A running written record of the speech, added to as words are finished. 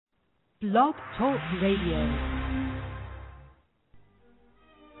Blog Talk Radio.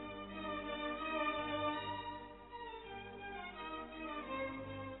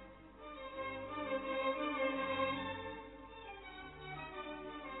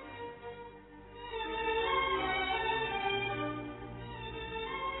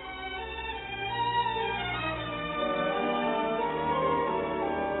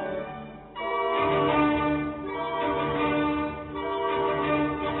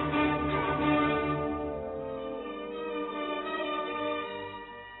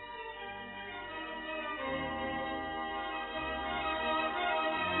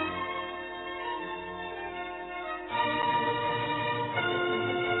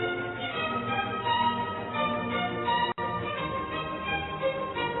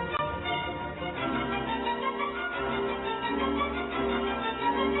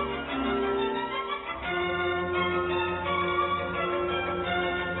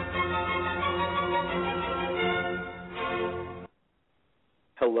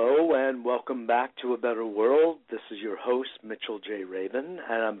 Hello and welcome back to A Better World. This is your host, Mitchell J. Rabin,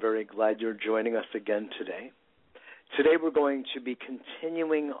 and I'm very glad you're joining us again today. Today we're going to be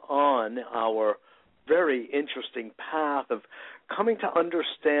continuing on our very interesting path of coming to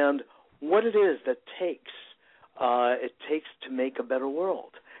understand what it is that it takes to make a better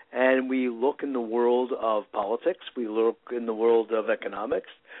world. And we look in the world of politics, we look in the world of economics,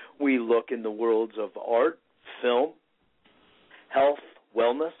 we look in the worlds of art, film, health,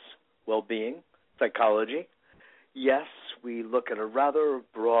 wellness, well-being, psychology. Yes, we look at a rather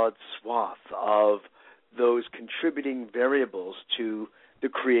broad swath of those contributing variables to the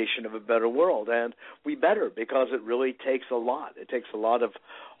creation of a better world. And we better, because it really takes a lot. It takes a lot of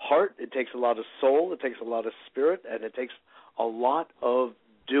heart, it takes a lot of soul, it takes a lot of spirit, and it takes a lot of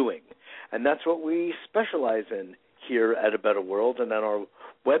doing. And that's what we specialize in here at A Better World and on our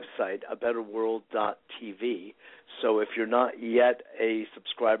website, abetterworld.tv. So if you're not yet a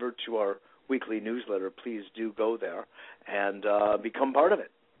subscriber to our weekly newsletter, please do go there and become part of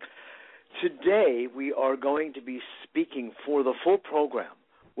it. Today we are going to be speaking for the full program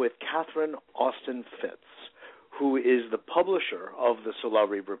with Catherine Austin Fitts, who is the publisher of the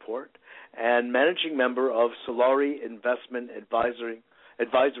Solari Report and managing member of Solari Investment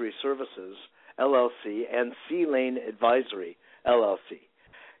Advisory Services, LLC, and C Lane Advisory, LLC.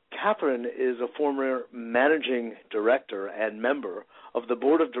 Catherine is a former managing director and member of the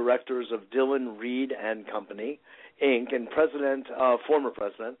board of directors of Dillon Read and Company, Inc., and former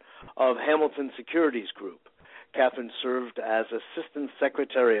president of Hamilton Securities Group. Catherine served as Assistant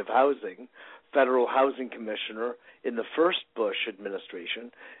Secretary of Housing, Federal Housing Commissioner in the first Bush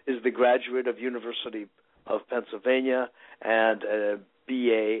administration, is the graduate of University of Pennsylvania and a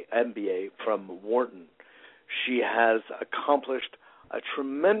MBA from Wharton. She has accomplished a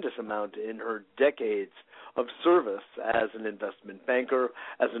tremendous amount in her decades of service as an investment banker,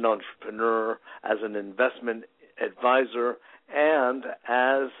 as an entrepreneur, as an investment advisor, and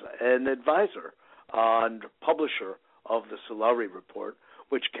as an advisor and publisher of the Solari Report,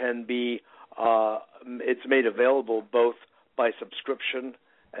 which can be, it's made available both by subscription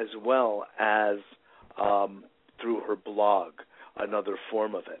as well as through her blog, another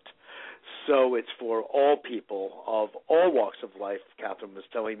form of it. So it's for all people of all walks of life, Catherine was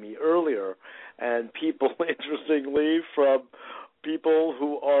telling me earlier, and people, interestingly, from people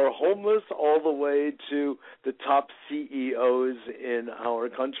who are homeless all the way to the top CEOs in our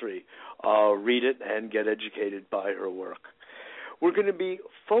country read it and get educated by her work. We're going to be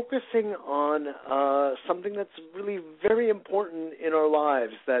focusing on something that's really very important in our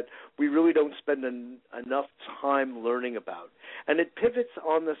lives that we really don't spend enough time learning about. And it pivots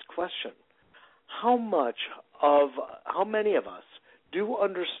on this question. How many of us do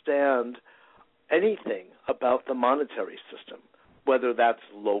understand anything about the monetary system, whether that's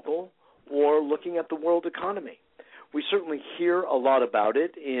local or looking at the world economy? We certainly hear a lot about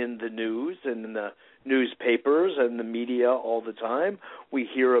it in the news and in the newspapers and the media all the time. We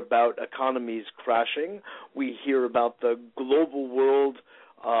hear about economies crashing. We hear about the global world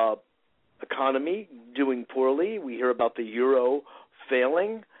economy doing poorly. We hear about the euro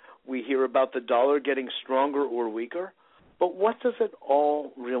failing. We hear about the dollar getting stronger or weaker. But what does it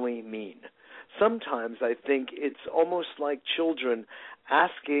all really mean? Sometimes I think it's almost like children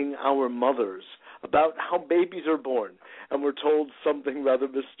asking our mothers about how babies are born, and we're told something rather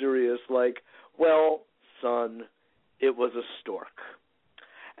mysterious like, well, son, it was a stork.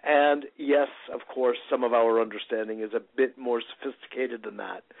 And yes, of course, some of our understanding is a bit more sophisticated than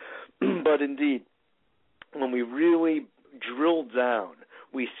that. But indeed, when we really drill down,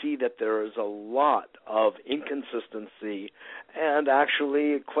 we see that there is a lot of inconsistency and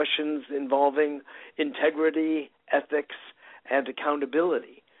actually questions involving integrity, ethics, and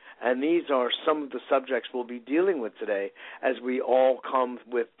accountability. And these are some of the subjects we'll be dealing with today as we all come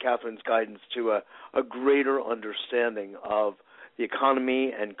with Catherine's guidance to a greater understanding of the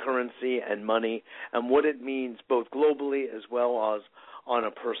economy and currency and money and what it means both globally as well as on a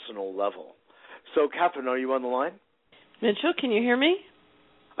personal level. So, Catherine, are you on the line? Mitchell, can you hear me?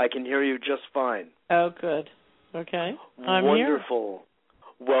 I can hear you just fine. Oh, good. Okay. I'm Wonderful.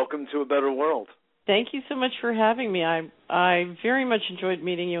 Here. Welcome to A Better World. Thank you so much for having me. I very much enjoyed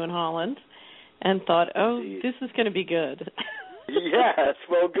meeting you in Holland and thought, Indeed. This is going to be good. Yes,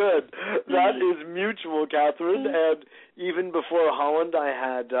 well, good. That is mutual, Catherine. And even before Holland, I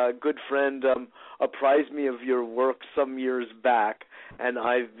had a good friend apprise me of your work some years back, and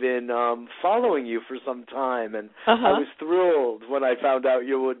I've been following you for some time. And I was thrilled when I found out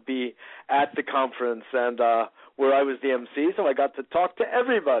you would be at the conference and where I was the MC, so I got to talk to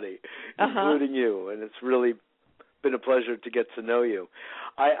everybody, including you, and it's really been a pleasure to get to know you.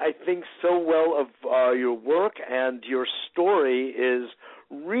 I think so well of your work, and your story is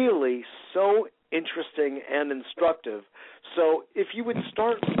really so interesting and instructive. So if you would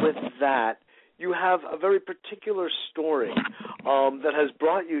start with that, you have a very particular story that has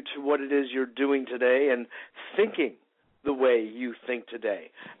brought you to what it is you're doing today and thinking the way you think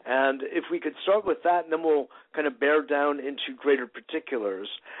today. And if we could start with that, and then we'll kind of bear down into greater particulars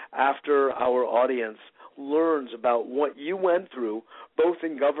after our audience learns about what you went through, both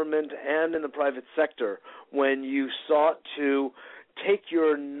in government and in the private sector, when you sought to take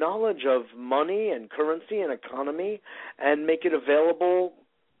your knowledge of money and currency and economy and make it available,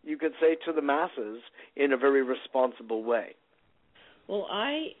 you could say, to the masses in a very responsible way. Well,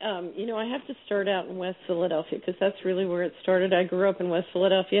 I have to start out in West Philadelphia because that's really where it started. I grew up in West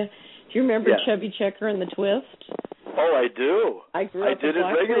Philadelphia. Do you remember Chubby Checker and the Twist? Oh, I do. I did it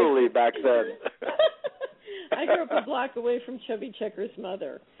regularly back then. I grew up a block away from Chubby Checker's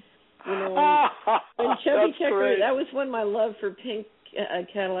mother. You know, when Chubby Checker, great. That was when my love for pink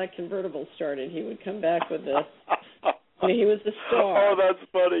Cadillac convertibles started. He would come back with the. He was the star. Oh, that's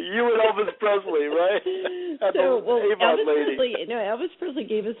funny. You and Elvis Presley, right? Elvis Presley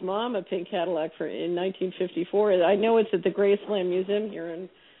gave his mom a pink Cadillac in 1954. I know it's at the Graceland Museum here in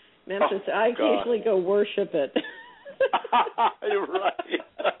Memphis. I occasionally go worship it. You're right.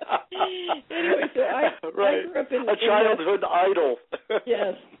 Anyway, so I grew up in a childhood idol.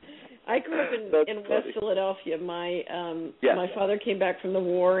 Yes. I grew up in West Philadelphia. My father came back from the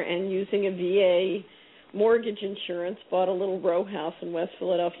war and using a VA mortgage insurance bought a little row house in West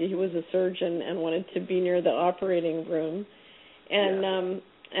Philadelphia. He was a surgeon and wanted to be near the operating room.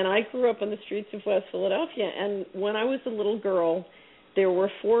 And I grew up on the streets of West Philadelphia. And when I was a little girl, there were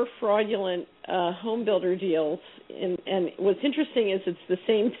 4 fraudulent home builder deals. And what's interesting is it's the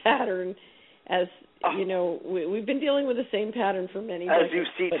same pattern as, we've been dealing with the same pattern for many decades. As you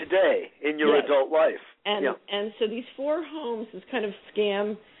see today in your adult life. And so these 4 homes, this kind of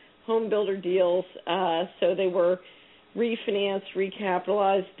scam home builder deals, so they were refinanced,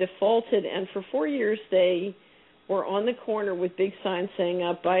 recapitalized, defaulted, and for 4 years they were on the corner with big signs saying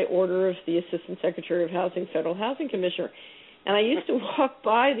up by order of the Assistant Secretary of Housing, Federal Housing Commissioner. And I used to walk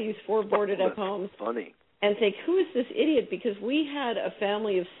by these 4 boarded-up homes and think, who is this idiot? Because we had a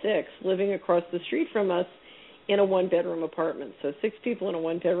family of 6 living across the street from us in a 1-bedroom apartment. So 6 people in a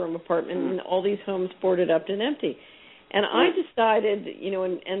 1-bedroom apartment, and all these homes boarded up and empty. And I decided,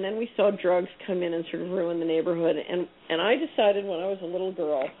 and then we saw drugs come in and sort of ruin the neighborhood. And I decided when I was a little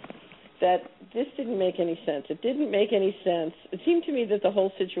girl that this didn't make any sense. It didn't make any sense. It seemed to me that the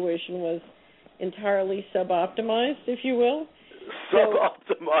whole situation was entirely sub-optimized, if you will.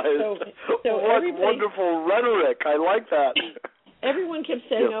 Sub-optimized. So what wonderful rhetoric. I like that. Everyone kept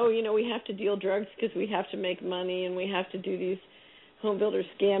saying, we have to deal drugs because we have to make money and we have to do these home builder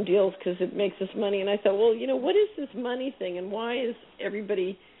scam deals because it makes us money. And I thought, well, what is this money thing and why is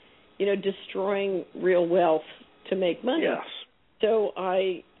everybody, destroying real wealth to make money? Yes. So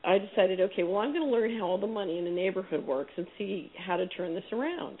I decided, okay, well, I'm going to learn how all the money in the neighborhood works and see how to turn this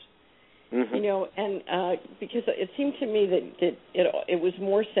around. Mm-hmm. Because it seemed to me that it was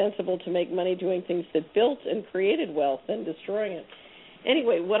more sensible to make money doing things that built and created wealth than destroying it.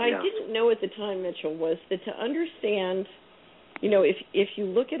 Anyway, what I didn't know at the time, Mitchell, was that to understand, if you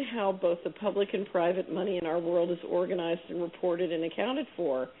look at how both the public and private money in our world is organized and reported and accounted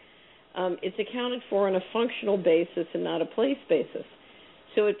for, it's accounted for on a functional basis and not a place basis.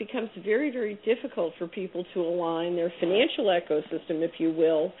 So it becomes very, very difficult for people to align their financial ecosystem, if you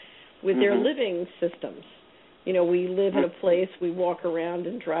will, with their living systems. We live in a place, we walk around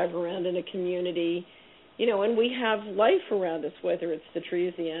and drive around in a community, and we have life around us, whether it's the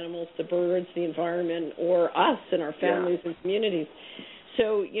trees, the animals, the birds, the environment, or us and our families and communities.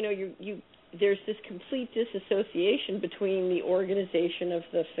 So, there's this complete disassociation between the organization of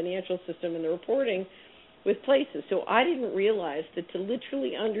the financial system and the reporting with places. So I didn't realize that to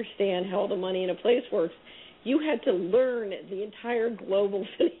literally understand how the money in a place works, you had to learn the entire global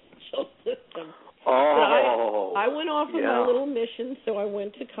financial system. Oh. So I went off on my little mission, so I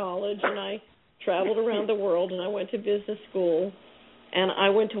went to college and I traveled around the world, and I went to business school, and I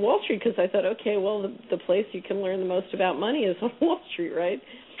went to Wall Street because I thought, okay, well, the place you can learn the most about money is on Wall Street, right?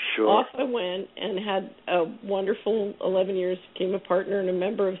 Sure. Off I went and had a wonderful 11 years, became a partner and a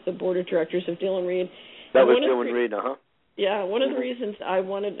member of the board of directors of Dillon Read. That was Dillon Read, Yeah, one of the reasons I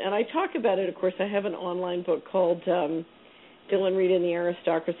wanted, and I talk about it, of course, I have an online book called Dillon Read and the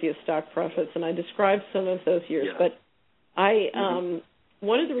Aristocracy of Stock Profits, and I describe some of those years. Yeah. But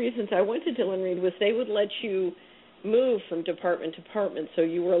one of the reasons I went to Dillon Read was they would let you move from department to department, so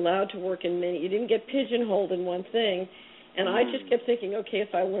you were allowed to work in many. You didn't get pigeonholed in one thing. And I just kept thinking, okay,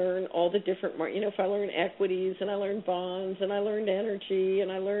 if I learn all the different, if I learn equities and I learn bonds and I learned energy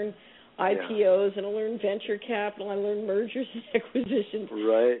and I learned IPOs and I learned venture capital, I learned mergers and acquisitions.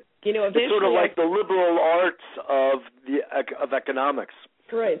 Right. Eventually it's sort of like the liberal arts of economics.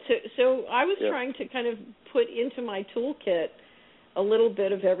 Right. So I was trying to kind of put into my toolkit a little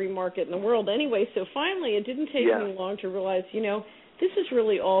bit of every market in the world. Anyway, so finally it didn't take me long to realize, this is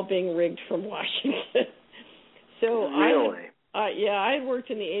really all being rigged from Washington. So really? I had worked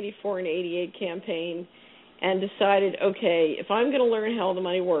in the 84 and 88 campaign and decided, okay, if I'm going to learn how the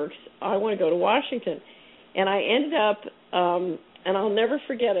money works, I want to go to Washington. And I ended up, and I'll never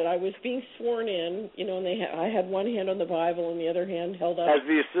forget it, I was being sworn in, and I had one hand on the Bible and the other hand held up. As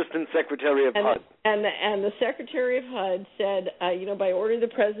the Assistant Secretary of HUD. And the Secretary of HUD said, by order of the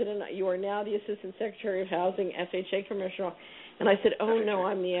President, you are now the Assistant Secretary of Housing, FHA Commissioner. And I said, oh, no,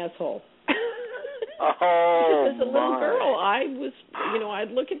 I'm the asshole. Oh, as a little girl, I was,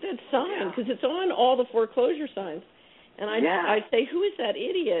 I'd look at that sign because it's on all the foreclosure signs, and I'd say, "Who is that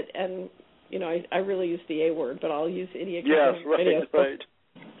idiot?" And I really use the A word, but I'll use idiot. Yes, right.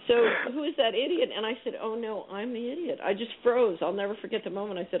 So who is that idiot? And I said, "Oh no, I'm the idiot." I just froze. I'll never forget the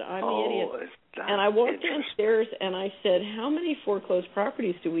moment. I said, "I'm the idiot." And I walked downstairs and I said, "How many foreclosed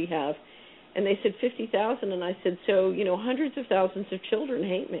properties do we have?" And they said 50,000. And I said, "So hundreds of thousands of children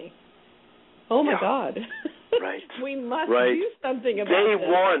hate me." Oh, my God. Right. We must do something about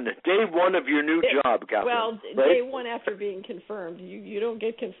it. Day one of your new job, Catherine. Well, day one after being confirmed. You don't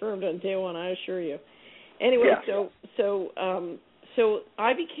get confirmed on day one, I assure you. Anyway, so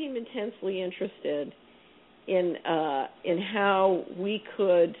I became intensely interested in how we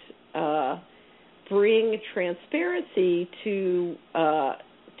could bring transparency to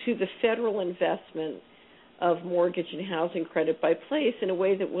the federal investment of mortgage and housing credit by place in a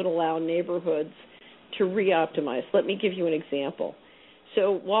way that would allow neighborhoods to re-optimize. Let me give you an example.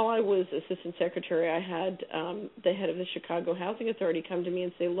 So while I was Assistant Secretary, I had the head of the Chicago Housing Authority come to me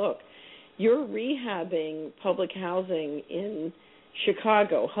and say, look, you're rehabbing public housing in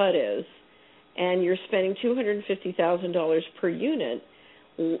Chicago, HUD is, and you're spending $250,000 per unit.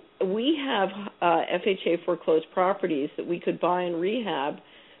 We have FHA foreclosed properties that we could buy and rehab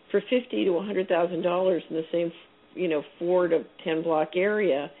for $50,000 to $100,000 in the same, 4 to 10 block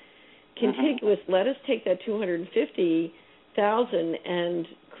area, contiguous. Let us take that $250,000 and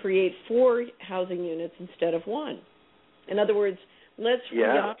create 4 housing units instead of 1. In other words, let's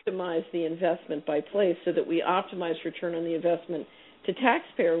re-optimize the investment by place so that we optimize return on the investment to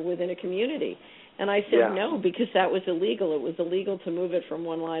taxpayer within a community. And I said no, because that was illegal. It was illegal to move it from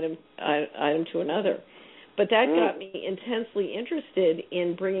one item to another. But that got me intensely interested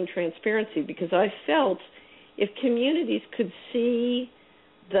in bringing transparency because I felt if communities could see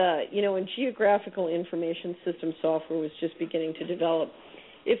and geographical information system software was just beginning to develop.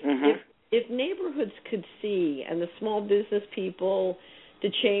 If neighborhoods could see, and the small business people, the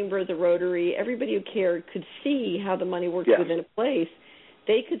chamber, the Rotary, everybody who cared could see how the money works within a place,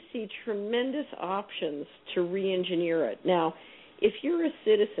 they could see tremendous options to re-engineer it. Now, if you're a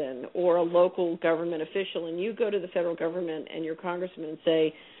citizen or a local government official and you go to the federal government and your congressman and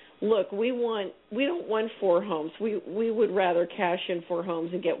say, look, we don't want 4 homes. We would rather cash in 4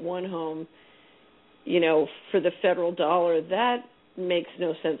 homes and get 1 home, for the federal dollar, that makes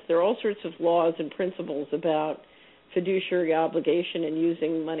no sense. There are all sorts of laws and principles about fiduciary obligation and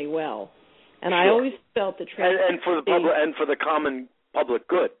using money well. And I always felt that and for the public and for the common public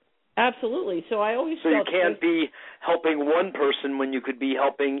good. Absolutely. So I always felt you can't be helping one person when you could be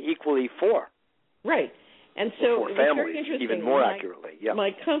helping equally 4. Right. And so for it was families, very interesting. even more accurately. Yeah.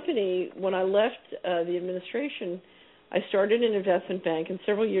 My company, when I left the administration, I started an investment bank, and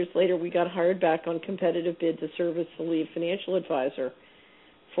several years later we got hired back on competitive bid to serve as the lead financial advisor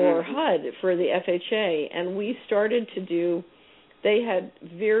for HUD, for the FHA. And we started to do, they had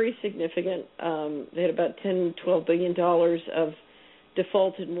very significant, they had about $10, $12 billion of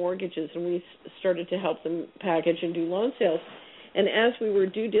defaulted mortgages, and we started to help them package and do loan sales. And as we were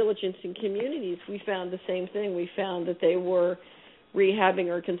due diligence in communities, we found the same thing. We found that they were rehabbing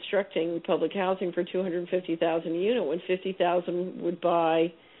or constructing public housing for $250,000 a unit when $50,000 would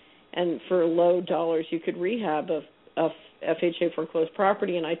buy, and for low dollars you could rehab a FHA foreclosed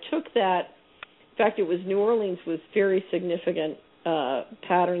property. And I took that. In fact, it was New Orleans was very significant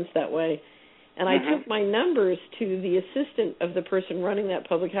patterns that way. And I took my numbers to the assistant of the person running that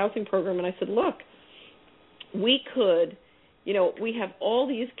public housing program, and I said, look, we could, we have all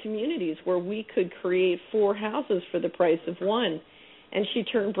these communities where we could create 4 houses for the price of one. And she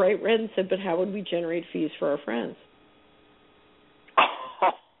turned bright red and said, but how would we generate fees for our friends?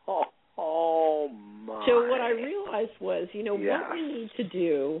 Oh, my. So what I realized was, what we need to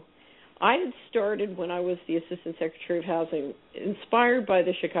do, I had started when I was the Assistant Secretary of Housing, inspired by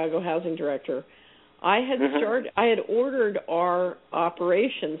the Chicago Housing Director. I had ordered our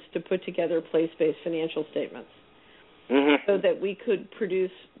operations to put together place-based financial statements so that we could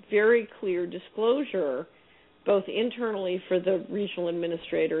produce very clear disclosure, both internally for the regional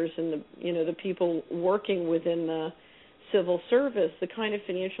administrators and the people working within the civil service, the kind of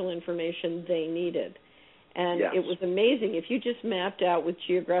financial information they needed. And it was amazing. If you just mapped out with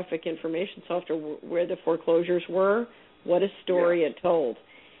geographic information software where the foreclosures were, what a story it told.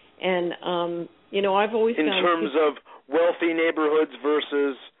 And, I've always found... In terms of wealthy neighborhoods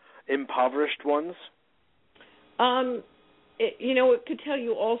versus impoverished ones? It could tell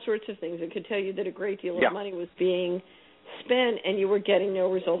you all sorts of things. It could tell you that a great deal of money was being spent and you were getting no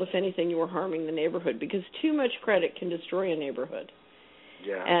result. If anything, you were harming the neighborhood, because too much credit can destroy a neighborhood.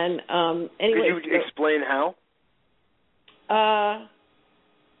 Yeah. And anyway, could you explain how?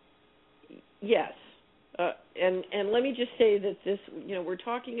 Yes. And let me just say that this, we're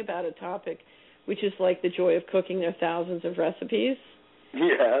talking about a topic which is like the joy of cooking. There are thousands of recipes.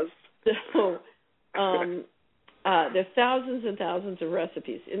 Yes. So there are thousands and thousands of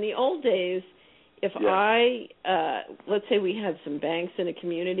recipes. In the old days, if let's say we had some banks in a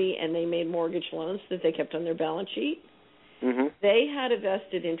community and they made mortgage loans that they kept on their balance sheet, they had a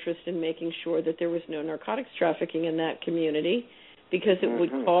vested interest in making sure that there was no narcotics trafficking in that community, because it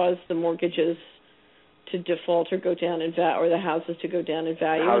would cause the mortgages to default or go down in value, or the houses to go down in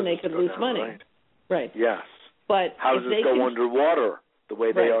value, and they could lose money. Right. Yes. But houses go underwater the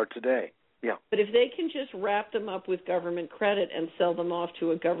way they are today. Yeah. But if they can just wrap them up with government credit and sell them off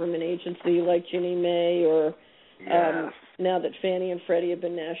to a government agency like Ginnie Mae, or now that Fannie and Freddie have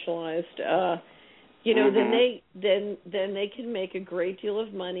been nationalized, then they can make a great deal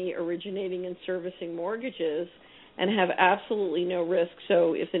of money originating and servicing mortgages and have absolutely no risk.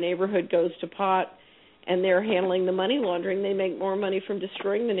 So if the neighborhood goes to pot and they're handling the money laundering, they make more money from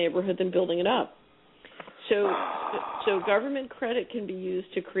destroying the neighborhood than building it up. So government credit can be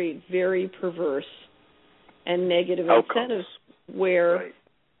used to create very perverse and negative incentives, where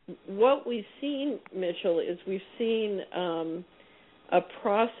what we've seen, Mitchell, is we've seen a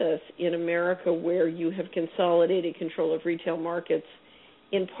process in America where you have consolidated control of retail markets,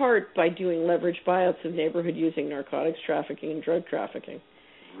 in part by doing leverage buyouts of neighborhood using narcotics trafficking and drug trafficking.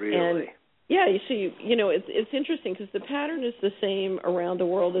 Really? And you see, it's interesting because the pattern is the same around the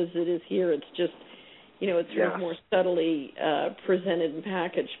world as it is here. It's just, it's sort of more subtly presented and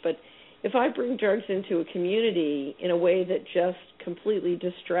packaged. But if I bring drugs into a community in a way that just completely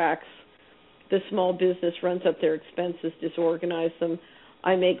distracts the small business, runs up their expenses, disorganize them,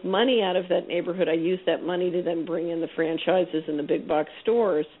 I make money out of that neighborhood. I use that money to then bring in the franchises and the big box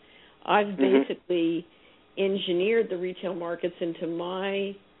stores. I've basically engineered the retail markets into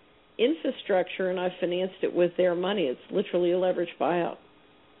my infrastructure, and I've financed it with their money. It's literally a leverage buyout.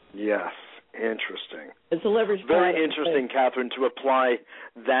 Yes, interesting. It's a leverage buyout. Very interesting, Catherine, to apply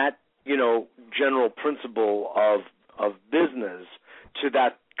that, general principle of business to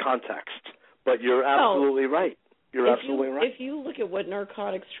that context. But you're absolutely right. You're absolutely right. If you look at what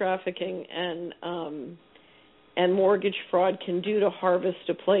narcotics trafficking and mortgage fraud can do to harvest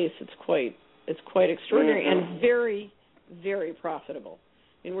a place, it's quite extraordinary and very, very profitable.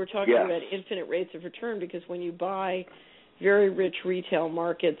 I mean, we're talking about infinite rates of return, because when you buy very rich retail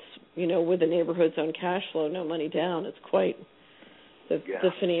markets, with the neighborhood's own cash flow, no money down, it's quite the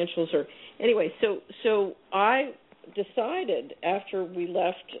financials are anyway. So I decided after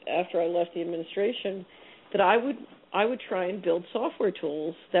I left the administration that I would try and build software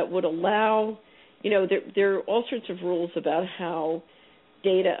tools that would allow, there are all sorts of rules about how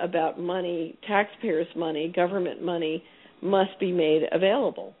data about money, taxpayers' money, government money, must be made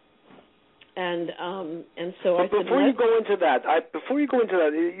available. And so I said, before you go into that,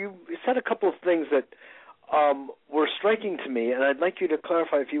 you said a couple of things that were striking to me, and I'd like you to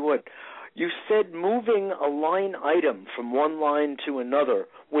clarify if you would. You said moving a line item from one line to another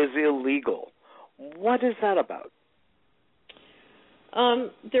was illegal. What is that about?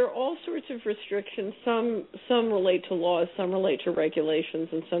 There are all sorts of restrictions. Some relate to laws, some relate to regulations,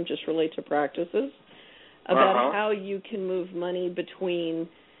 and some just relate to practices about how you can move money between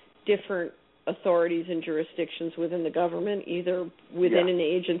different authorities and jurisdictions within the government, either within an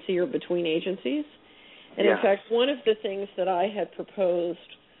agency or between agencies. And in fact, one of the things that I had proposed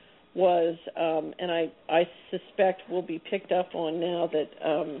was, and I suspect will be picked up on now that,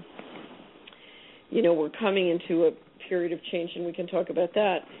 we're coming into a period of change, and we can talk about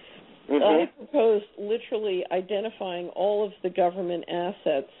that. I proposed literally identifying all of the government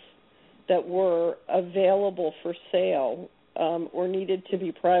assets that were available for sale or needed to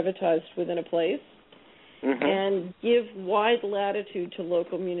be privatized within a place, and give wide latitude to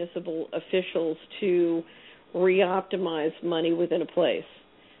local municipal officials to re-optimize money within a place.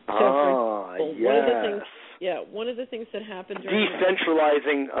 So, for example, one of the things that happened during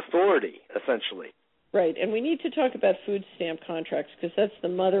decentralizing authority, essentially. Right, and we need to talk about food stamp contracts because that's the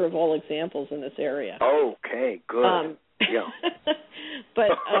mother of all examples in this area. Okay, good.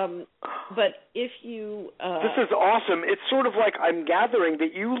 But if you... this is awesome. It's sort of like I'm gathering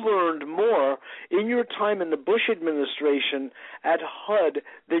that you learned more in your time in the Bush administration at HUD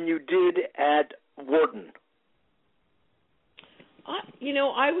than you did at Wharton.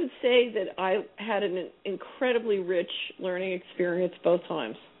 I would say that I had an incredibly rich learning experience both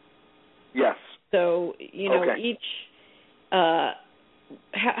times. Yes. So, each...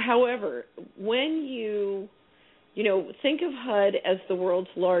 however, when you think of HUD as the world's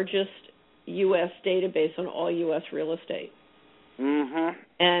largest U.S. database on all U.S. real estate.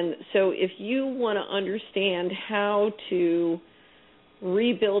 And so if you want to understand how to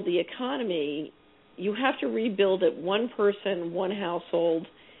rebuild the economy, you have to rebuild it one person, one household,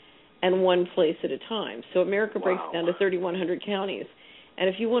 and one place at a time. So America breaks down to 3,100 counties. And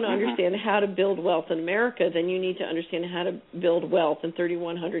if you want to understand how to build wealth in America, then you need to understand how to build wealth in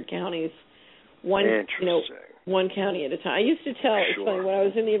 3,100 counties, one county at a time. I used to tell, it's funny, when I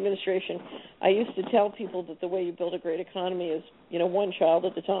was in the administration, I used to tell people that the way you build a great economy is, one child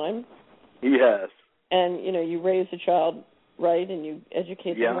at a time. Yes. And, you raise a child right, and you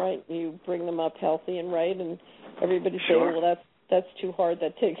educate them right, and you bring them up healthy and right, and everybody say, well, that's too hard,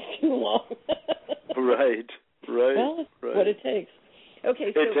 that takes too long. Right. Well, it's what it takes.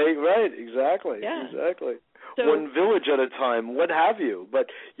 Okay, so exactly. Yeah. Exactly. So, one village at a time, what have you. But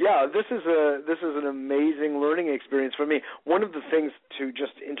this is an amazing learning experience for me. One of the things to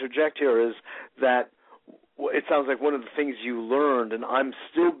just interject here is that it sounds like one of the things you learned, and I'm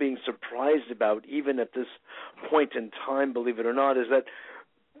still being surprised about, even at this point in time, believe it or not, is that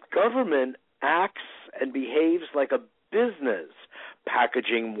government acts and behaves like a business,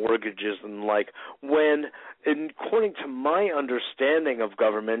 packaging mortgages and when, according to my understanding of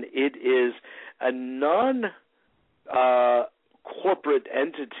government, it is a non-corporate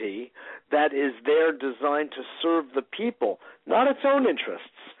entity that is there designed to serve the people, not its own interests,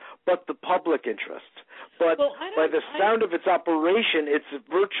 but the public interest. But by the sound of its operation, it's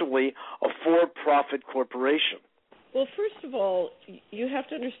virtually a for-profit corporation. Well, first of all, you have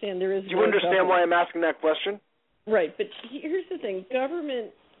to understand there is... Do you understand why I'm asking that question? Right, but here's the thing.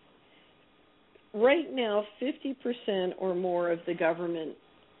 Government, right now, 50% or more of the government,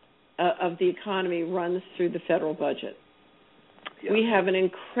 of the economy runs through the federal budget. Yeah. We have an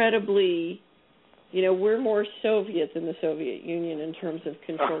incredibly, we're more Soviet than the Soviet Union in terms of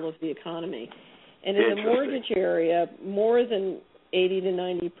control of the economy. And in the mortgage area, more than 80 to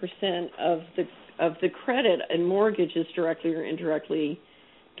 90% of the credit and mortgage is directly or indirectly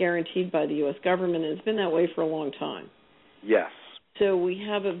guaranteed by the U.S. government, and it's been that way for a long time. Yes. So we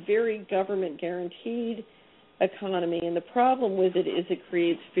have a very government-guaranteed economy, and the problem with it is it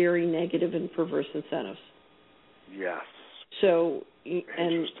creates very negative and perverse incentives. Yes. So,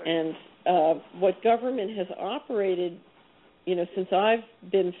 and what government has operated, since I've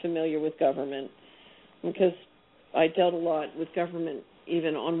been familiar with government, because I dealt a lot with government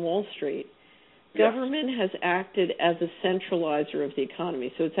even on Wall Street, government has acted as a centralizer of the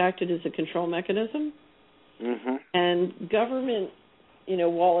economy. So it's acted as a control mechanism. And government,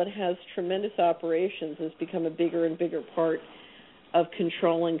 while it has tremendous operations, has become a bigger and bigger part of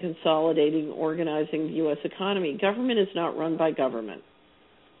controlling, consolidating, organizing the U.S. economy. Government is not run by government.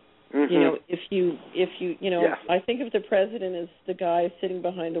 Mm-hmm. You know, if you Yes. I think of the president as the guy sitting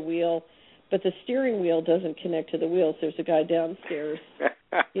behind the wheel, but the steering wheel doesn't connect to the wheels. There's a guy downstairs,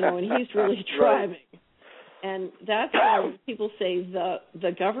 you know, and he's really driving. Right. And that's why when people say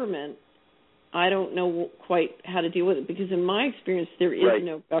the government, I don't know quite how to deal with it, because in my experience there is right.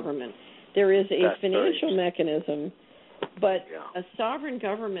 no government. There is a that's financial mechanism, but yeah. a sovereign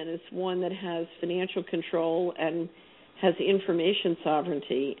government is one that has financial control and has information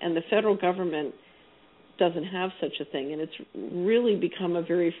sovereignty, and the federal government doesn't have such a thing, and it's really become a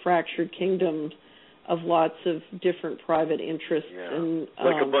very fractured kingdom of lots of different private interests. Yeah. And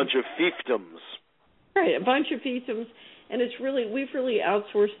like a bunch of fiefdoms. Right, a bunch of fiefdoms, and we've really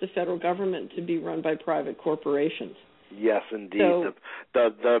outsourced the federal government to be run by private corporations. Yes, indeed. So,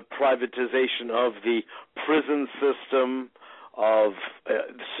 the privatization of the prison system, of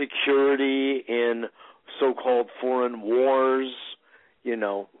security in so-called foreign wars, you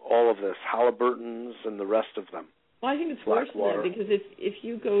know, all of this, Halliburton's and the rest of them. Well, I think it's worse than that, because if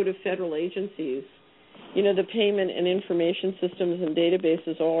you go to federal agencies, you know, the payment and information systems and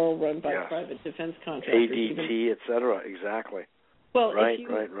databases are all run by private defense contractors. ADT, et cetera, exactly. Well, right.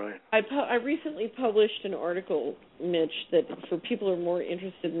 I recently published an article, Mitch, that for people who are more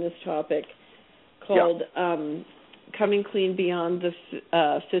interested in this topic, called Coming Clean Beyond the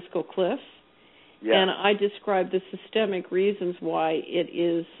Fiscal Cliff. Yeah. And I describe the systemic reasons why it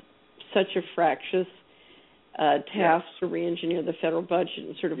is such a fractious task to re-engineer the federal budget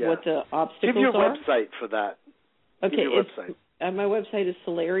and sort of what the obstacles are. Give your website for that. Okay, Give your website. My website is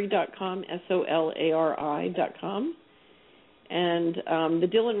Solari.com, SOLARI.com. And the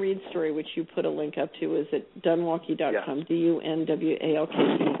Dylan Reed story, which you put a link up to, is at dunwalky.com,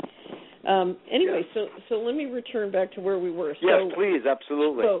 DUNWALKT. Anyway, so let me return back to where we were. Yes, please,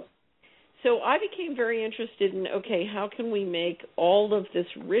 absolutely. So I became very interested in, how can we make all of this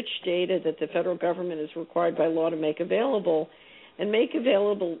rich data that the federal government is required by law to make available, and make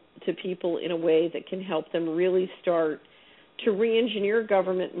available to people in a way that can help them really start to re-engineer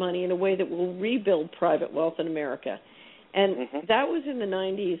government money in a way that will rebuild private wealth in America. And that was in the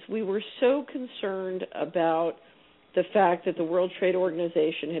 90s. We were so concerned about the fact that the World Trade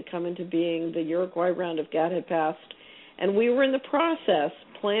Organization had come into being, the Uruguay round of GATT had passed, and we were in the process,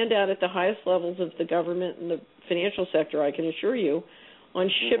 planned out at the highest levels of the government and the financial sector, I can assure you, on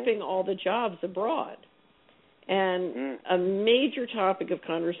shipping all the jobs abroad. And a major topic of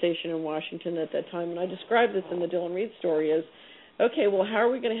conversation in Washington at that time, and I described this in the Dylan Reed story, is, how are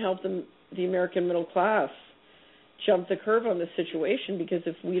we going to help the American middle class jump the curve on this situation? Because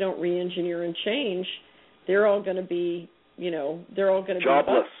if we don't re-engineer and change, they're all going to be, jobless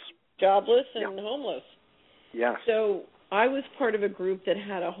and homeless. Yes. So I was part of a group that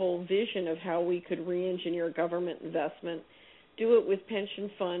had a whole vision of how we could re-engineer government investment, do it with pension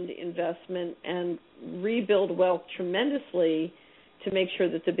fund investment, and rebuild wealth tremendously to make sure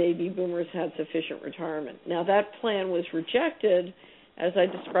that the baby boomers had sufficient retirement. Now, that plan was rejected, as I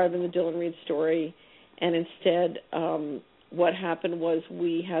described in the Dylan Reed story, and instead what happened was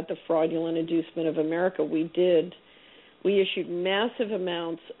we had the fraudulent inducement of America. We issued massive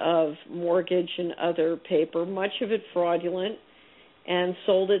amounts of mortgage and other paper, much of it fraudulent, and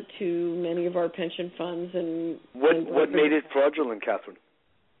sold it to many of our pension funds. And what made it fraudulent, Catherine?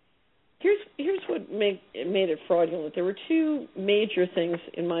 Here's what made it fraudulent. There were two major things,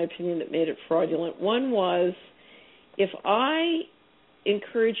 in my opinion, that made it fraudulent. One was, if I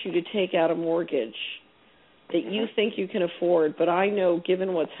encourage you to take out a mortgage that you think you can afford, but I know,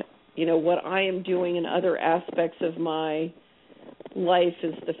 given what I am doing in other aspects of my life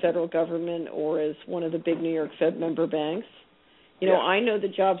as the federal government or as one of the big New York Fed member banks, I know the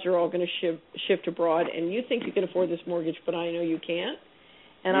jobs are all going to shift abroad, and you think you can afford this mortgage, but I know you can't,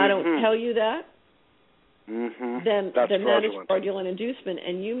 and I don't tell you that, then that is fraudulent inducement,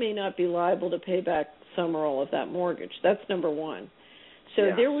 and you may not be liable to pay back some or all of that mortgage. That's number one.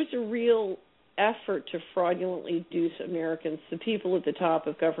 So there was a real effort to fraudulently induce Americans, the people at the top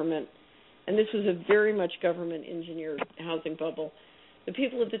of government, and this was a very much government-engineered housing bubble. The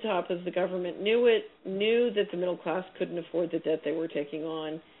people at the top of the government knew that the middle class couldn't afford the debt they were taking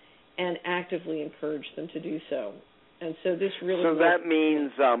on, and actively encouraged them to do so. And so this really... So that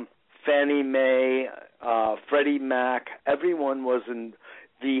means Fannie Mae, Freddie Mac, everyone was in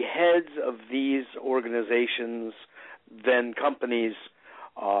the heads of these organizations, then companies,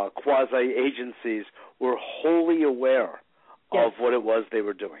 quasi-agencies, were wholly aware of what it was they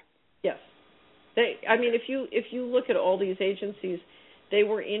were doing. Yes. If you look at all these agencies, they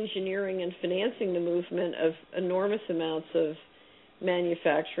were engineering and financing the movement of enormous amounts of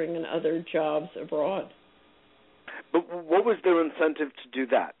manufacturing and other jobs abroad. But what was their incentive to do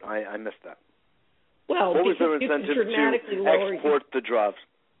that? I missed that. Well, what was their because incentive you could dramatically to export the jobs?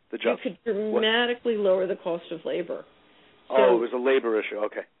 You could dramatically lower the cost of labor. So, it was a labor issue.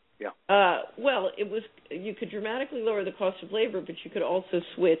 Okay, yeah. Well, you could dramatically lower the cost of labor, but you could also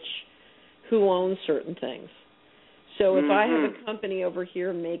switch who owns certain things. So if I have a company over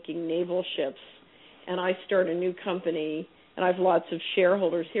here making naval ships, and I start a new company, and I have lots of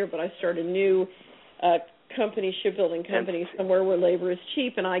shareholders here, but I start a new company, shipbuilding company, somewhere where labor is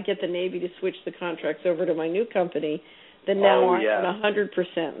cheap, and I get the Navy to switch the contracts over to my new company, then now I'm on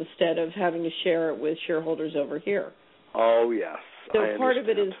 100% instead of having to share it with shareholders over here. Oh, yes. So part of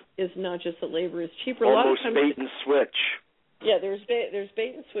it is not just that labor is cheaper. Almost a lot of times, bait and switch. Yeah, there's bait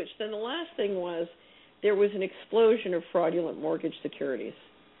and switch. Then the last thing was there was an explosion of fraudulent mortgage securities.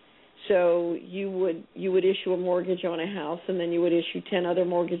 So you would issue a mortgage on a house, and then you would issue 10 other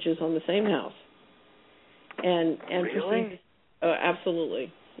mortgages on the same house. And really?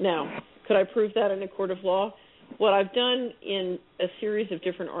 Absolutely. Now, could I prove that in a court of law? What I've done in a series of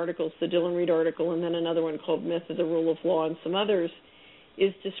different articles, the Dillon Read article and then another one called Myth of the Rule of Law and some others,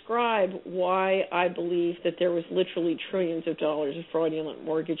 is describe why I believe that there was literally trillions of dollars of fraudulent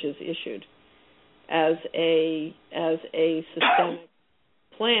mortgages issued as a systemic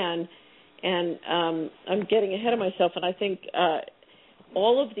plan. And I'm getting ahead of myself, and I think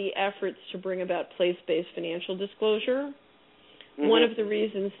all of the efforts to bring about place-based financial disclosure, one of the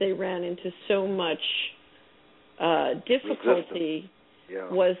reasons they ran into so much difficulty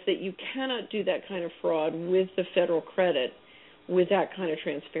was that you cannot do that kind of fraud with the federal credit with that kind of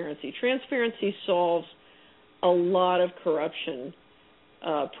transparency. Transparency solves a lot of corruption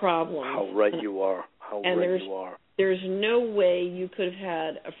problems. How right you are. There's no way you could have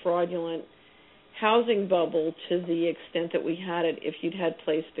had a fraudulent housing bubble to the extent that we had it if you'd had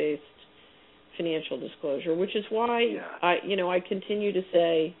place-based financial disclosure, which is why I continue to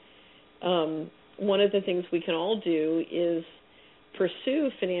say one of the things we can all do is pursue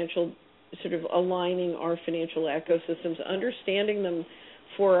financial, sort of aligning our financial ecosystems, understanding them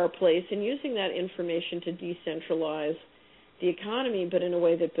for our place, and using that information to decentralize the economy, but in a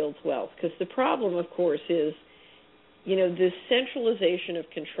way that builds wealth. Because the problem, of course, is, this centralization of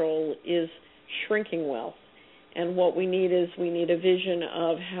control is shrinking wealth. And what we need is a vision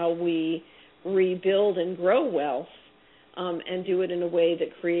of how we rebuild and grow wealth, and do it in a way that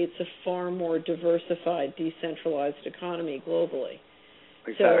creates a far more diversified, decentralized economy globally.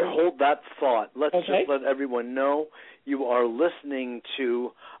 Exactly. So, hold that thought. Let's just let everyone know you are listening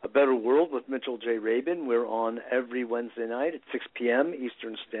to A Better World with Mitchell J. Rabin. We're on every Wednesday night at 6 p.m.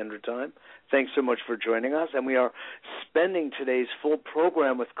 Eastern Standard Time. Thanks so much for joining us. And we are spending today's full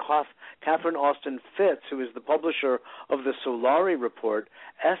program with Catherine Austin Fitts, who is the publisher of the Solari Report,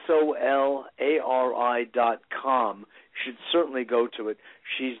 solari.com. You should certainly go to it.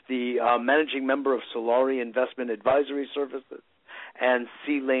 She's the managing member of Solari Investment Advisory Services and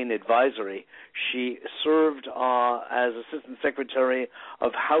Sea Lane Advisory. She served as Assistant Secretary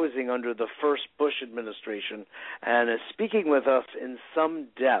of Housing under the first Bush administration and is speaking with us in some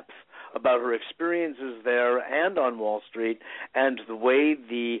depth about her experiences there and on Wall Street and the way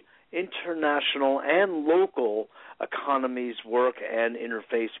the international and local economies work and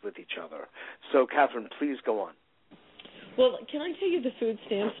interface with each other. So, Catherine, please go on. Well, can I tell you the food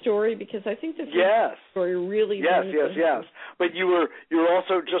stamp story? Because I think the food stamp story really Yes. But you're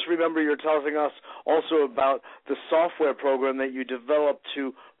also, just remember, you're telling us also about the software program that you developed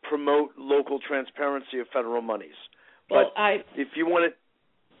to promote local transparency of federal monies. Well, but if you want to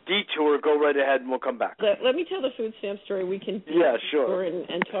detour, go right ahead and we'll come back. Let me tell the food stamp story. We can sure.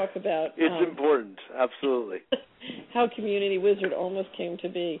 and talk about it's important, absolutely. how Community Wizard almost came to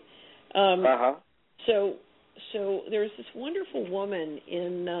be. So there was this wonderful woman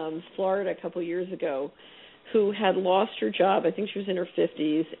in Florida a couple of years ago who had lost her job. I think she was in her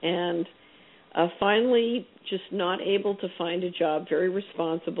 50s, and finally just not able to find a job, very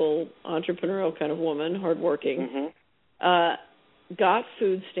responsible, entrepreneurial kind of woman, hardworking, got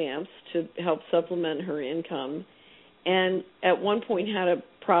food stamps to help supplement her income, and at one point had a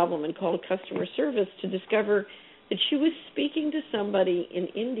problem and called customer service to discover that she was speaking to somebody in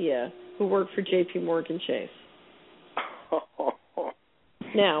India who worked for J.P. Morgan Chase.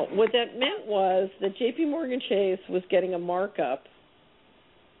 Now, what that meant was that J.P. Morgan Chase was getting a markup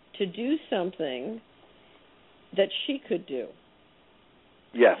to do something that she could do.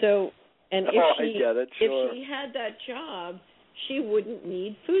 Yes. So, and if she had that job, she wouldn't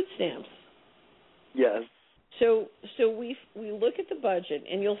need food stamps. Yes. So we look at the budget,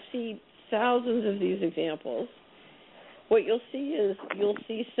 and you'll see thousands of these examples what you'll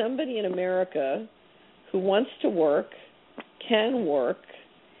see somebody in America who wants to work, can work,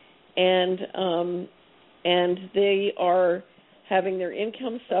 and they are having their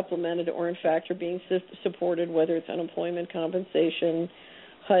income supplemented, or in fact are being supported, whether it's unemployment compensation,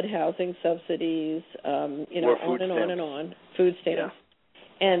 HUD housing subsidies, on and on, food stamps,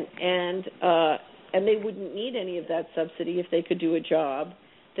 and they wouldn't need any of that subsidy if they could do a job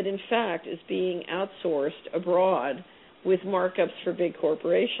that in fact is being outsourced abroad with markups for big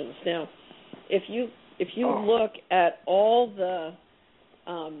corporations. Now, if you look at all the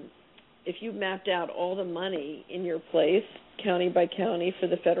if you mapped out all the money in your place, county by county, for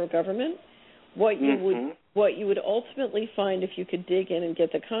the federal government, what you would ultimately find, if you could dig in and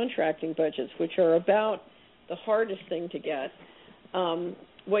get the contracting budgets, which are about the hardest thing to get,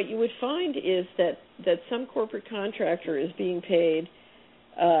 what you would find is that some corporate contractor is being paid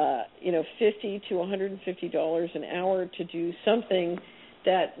 $50 to $150 an hour to do something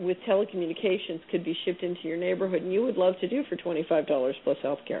that with telecommunications could be shipped into your neighborhood and you would love to do for $25 plus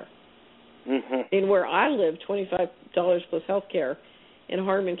health care. And where I live, $25 plus health care in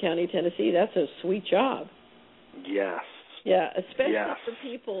Hardeman County, Tennessee, that's a sweet job. Yes. Yeah, especially for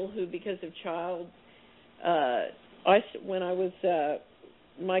people who, because of when I was,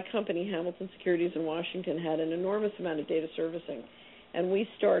 my company, Hamilton Securities in Washington, had an enormous amount of data servicing. And we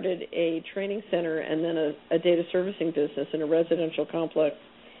started a training center and then a data servicing business in a residential complex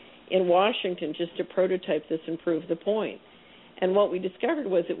in Washington just to prototype this and prove the point. And what we discovered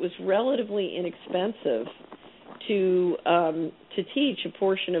was it was relatively inexpensive to teach a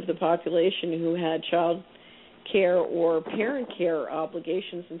portion of the population who had child care or parent care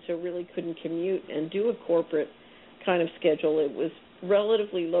obligations and so really couldn't commute and do a corporate kind of schedule. It was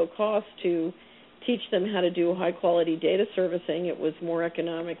relatively low cost to teach them how to do high-quality data servicing. It was more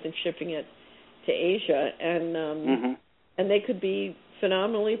economic than shipping it to Asia, and they could be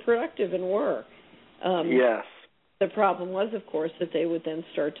phenomenally productive and were. Yes. The problem was, of course, that they would then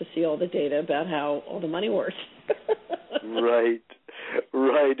start to see all the data about how all the money works. Right,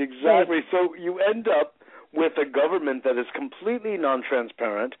 exactly. So you end up with a government that is completely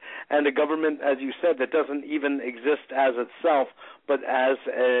non-transparent and a government, as you said, that doesn't even exist as itself, but as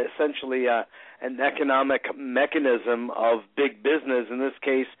essentially an economic mechanism of big business, in this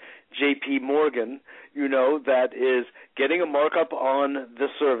case, J.P. Morgan, that is getting a markup on the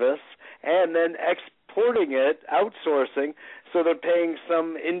service and then exporting it, outsourcing, so they're paying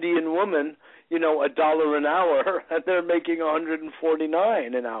some Indian woman $1 an hour, and they're making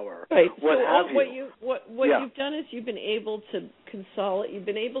 $149 an hour. Right. What you've done is you've been able to consolidate. You've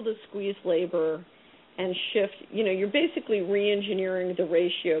been able to squeeze labor and shift. You're basically re-engineering the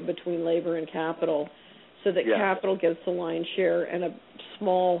ratio between labor and capital, so that capital gets the lion's share, and a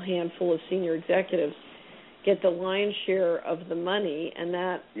small handful of senior executives get the lion's share of the money, and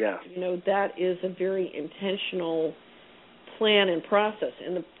that that is a very intentional plan and process.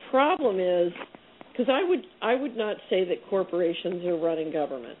 And the problem is, because I would not say that corporations are running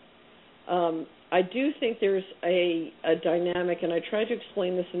government. I do think there's a dynamic, and I tried to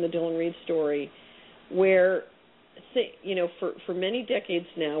explain this in the Dillon Read story, where for many decades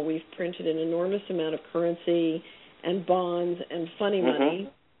now we've printed an enormous amount of currency and bonds and funny money,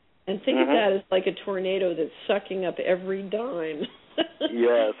 and think of that as like a tornado that's sucking up every dime.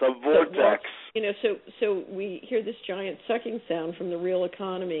 Yes, a vortex. So we hear this giant sucking sound from the real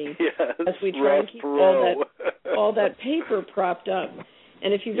economy as we try and keep all that paper propped up.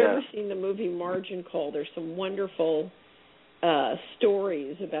 And if you've ever seen the movie Margin Call, there's some wonderful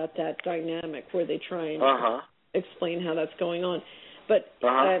stories about that dynamic where they try and explain how that's going on. But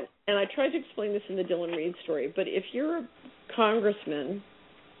and I tried to explain this in the Dillon Read story. But if you're a congressman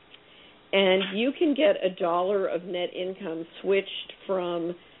and you can get $1 of net income switched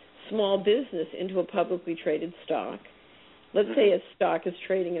from small business into a publicly traded stock, let's say a stock is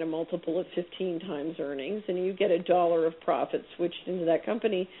trading at a multiple of 15 times earnings, and you get $1 of profit switched into that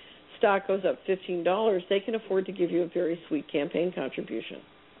company, stock goes up $15, they can afford to give you a very sweet campaign contribution.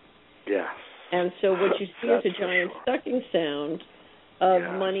 Yes. And so what you see is a giant sucking sound of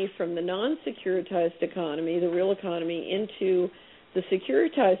money from the non-securitized economy, the real economy, into the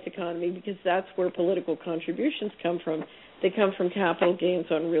securitized economy, because that's where political contributions come from. They come from capital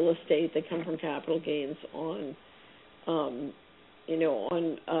gains on real estate. They come from capital gains on the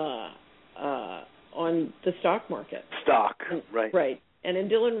stock market. Right. Right. And in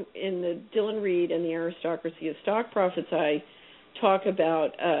the Dillon Read and the Aristocracy of Stock Profits, I talk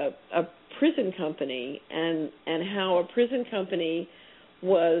about a prison company and how a prison company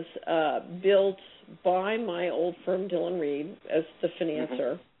was built by my old firm Dillon Read as the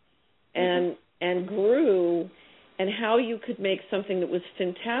financer, and grew and how you could make something that was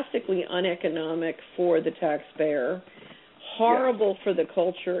fantastically uneconomic for the taxpayer, horrible for the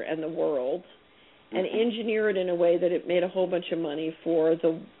culture and the world, and engineer it in a way that it made a whole bunch of money for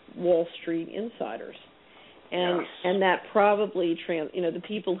the Wall Street insiders. And that probably, the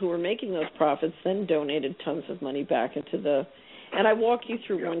people who were making those profits then donated tons of money back into the. And I walk you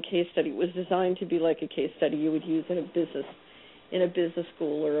through one case study. It was designed to be like a case study you would use in a business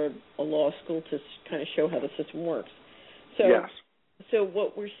school or a law school to kind of show how the system works. So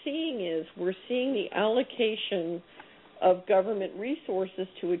what we're seeing is the allocation of government resources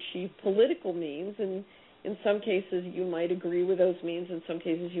to achieve political means, and in some cases you might agree with those means, in some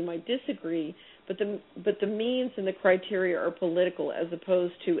cases you might disagree, but the means and the criteria are political as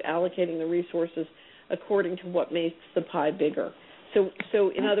opposed to allocating the resources according to what makes the pie bigger. So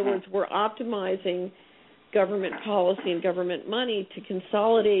in other words, we're optimizing government policy and government money to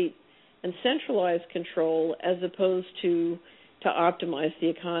consolidate and centralize control as opposed to optimize the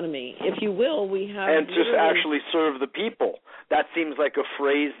economy. If you will, we have... And to actually serve the people. That seems like a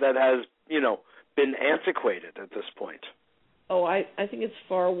phrase that has, been antiquated at this point. Oh, I think it's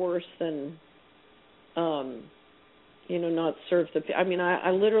far worse than, not serve the people. I mean,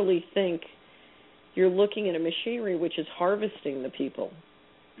 I literally think you're looking at a machinery which is harvesting the people.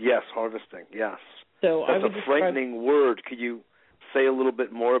 Yes, harvesting, yes. So that's a frightening word. Could you say a little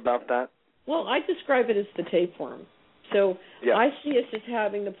bit more about that? Well, I describe it as the tapeworm. So I see us as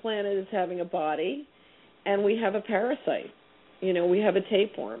the planet as having a body, and we have a parasite. We have a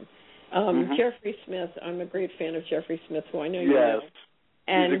tapeworm. Jeffrey Smith, I'm a great fan of Jeffrey Smith, who I know you know.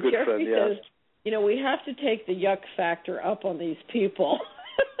 And he's a good Jeffrey friend, says, we have to take the yuck factor up on these people.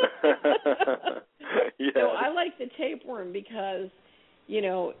 So I like the tapeworm because,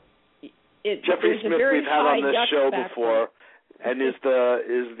 Jeffrey Smith we've had on this show before, and is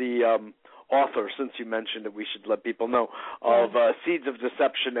the author, since you mentioned it, we should let people know, of Seeds of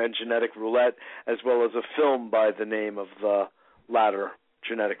Deception and Genetic Roulette, as well as a film by the name of the latter,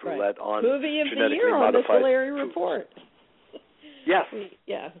 Genetic Roulette, on Movie of genetically the year on the modified Solari foods. Report. Yes.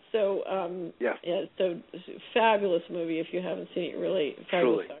 Yeah. So, so fabulous movie. If you haven't seen it, really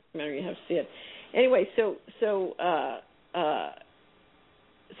fabulous documentary. You have to see it. Anyway, so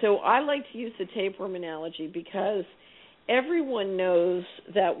I like to use the tapeworm analogy because everyone knows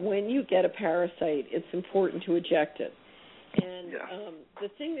that when you get a parasite, it's important to eject it. And the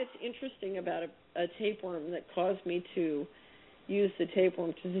thing that's interesting about a tapeworm that caused me to use the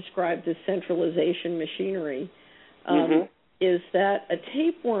tapeworm to describe the centralization machinery is that a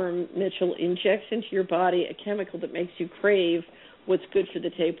tapeworm, Mitchell, injects into your body a chemical that makes you crave what's good for the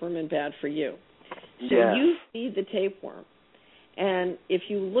tapeworm and bad for you. So you feed the tapeworm. And if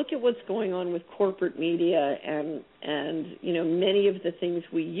you look at what's going on with corporate media and many of the things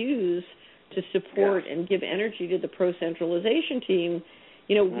we use to support and give energy to the pro-centralization team,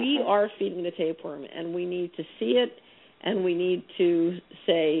 we are feeding the tapeworm, and we need to see it, and we need to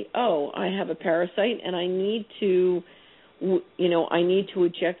say, oh, I have a parasite, and I need to,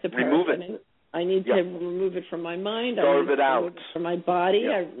 eject the parasite. Remove it. I need to remove it from my mind. Starve it out. Remove it from my body.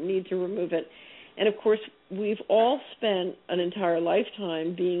 I need to remove it. And, of course, we've all spent an entire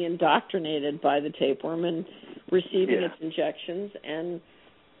lifetime being indoctrinated by the tapeworm and receiving its injections. And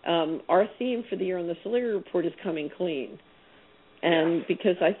our theme for the year on the Solari Report is coming clean. And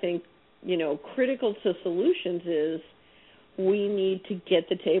because I think, critical to solutions is we need to get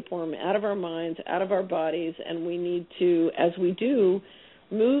the tapeworm out of our minds, out of our bodies, and we need to, as we do,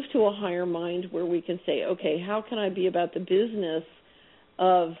 move to a higher mind where we can say, okay, how can I be about the business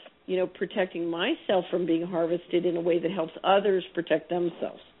of protecting myself from being harvested in a way that helps others protect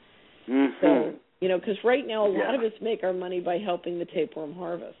themselves. So, because right now a lot of us make our money by helping the tapeworm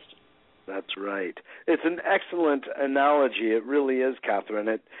harvest. That's right. It's an excellent analogy. It really is, Catherine.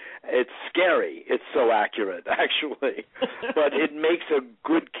 It's scary. It's so accurate, actually. But it makes a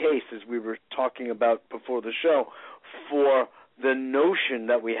good case, as we were talking about before the show, for the notion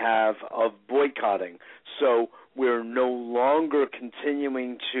that we have of boycotting. So we're no longer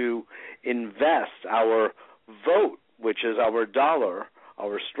continuing to invest our vote, which is our dollar,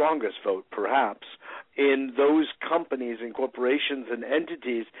 our strongest vote perhaps, in those companies and corporations and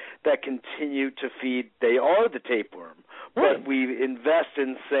entities that continue to feed, they are the tapeworm. Right. But we invest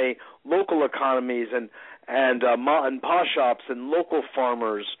in, say, local economies and ma and pa shops and local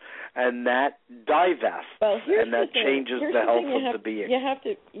farmers, and that divests, and that changes the health of the being.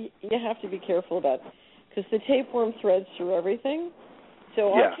 You have to be careful about it, because the tapeworm threads through everything.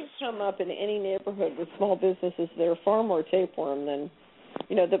 So I can come up in any neighborhood with small businesses that are far more tapeworm than,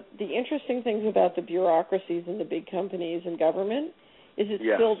 the interesting things about the bureaucracies and the big companies and government is it's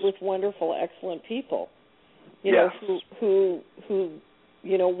filled with wonderful, excellent people. you know, who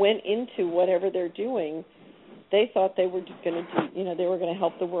went into whatever they're doing. They thought they were going to do, they were going to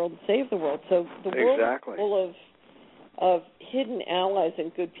help the world and save the world. So the world is full of hidden allies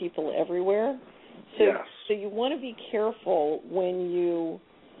and good people everywhere. So so you want to be careful when you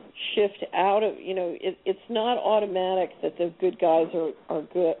shift out of, it's not automatic that the good guys are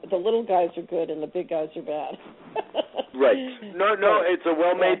good, the little guys are good and the big guys are bad. Right. No, it's a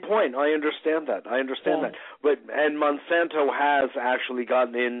well-made point. I understand that. That. And Monsanto has actually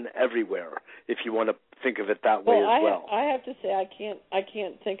gotten in everywhere, if you want to think of it that way as well. I have to say I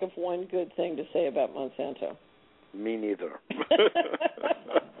can't think of one good thing to say about Monsanto. Me neither.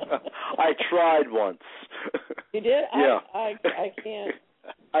 I tried once. You did? Yeah. I can't.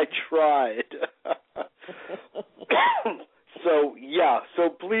 I tried. So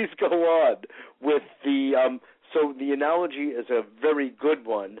please go on with the so the analogy is a very good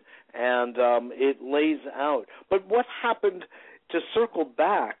one, and it lays out. But what happened, to circle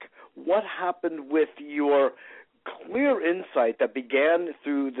back, what happened with your clear insight that began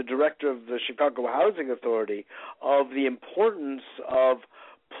through the director of the Chicago Housing Authority of the importance of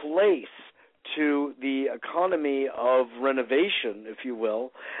place to the economy of renovation, if you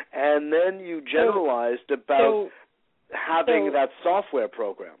will, and then you generalized about having that software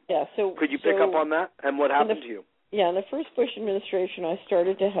program. Yeah. So could you pick up on that and what happened to you? Yeah, in the first Bush administration, I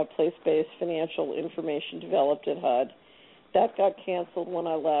started to have place-based financial information developed at HUD. That got canceled when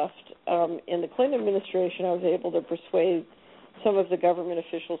I left. In the Clinton administration, I was able to persuade some of the government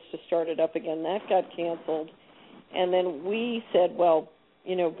officials to start it up again. That got canceled. And then we said, well,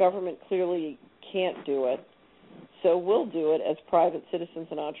 government clearly can't do it, so we'll do it as private citizens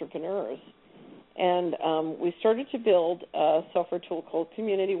and entrepreneurs. And we started to build a software tool called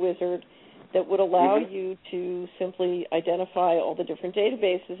Community Wizard that would allow you to simply identify all the different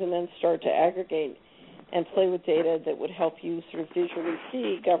databases and then start to aggregate and play with data that would help you sort of visually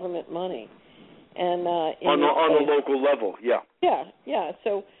see government money. And on a local level, Yeah.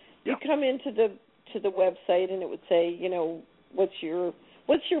 So you come into the website and it would say, what's your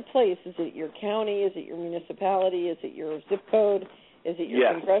place? Is it your county? Is it your municipality? Is it your zip code? Is it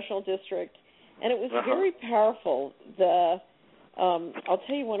your congressional district? And it was very powerful. I'll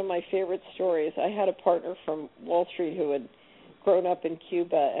tell you one of my favorite stories. I had a partner from Wall Street who had grown up in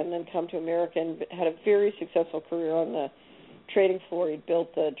Cuba and then come to America and had a very successful career on the trading floor. He'd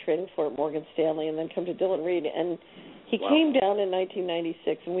built the trading floor at Morgan Stanley and then come to Dillon Read. And he came down in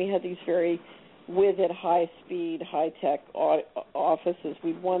 1996, and we had these very wicked, high-speed, high-tech offices.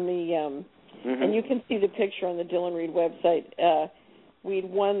 We'd won the and you can see the picture on the Dillon Read website. We'd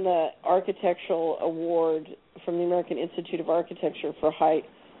won the architectural award from the American Institute of Architecture for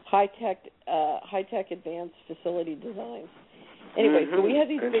high-tech advanced facility designs. Anyway, so we had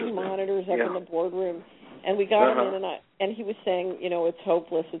these big monitors up in the boardroom, and we got him in, and he was saying, it's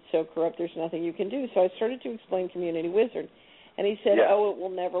hopeless, it's so corrupt, there's nothing you can do. So I started to explain Community Wizard, and he said, it will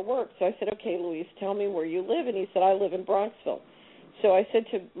never work. So I said, okay, Luis, tell me where you live. And he said, I live in Bronxville. So I said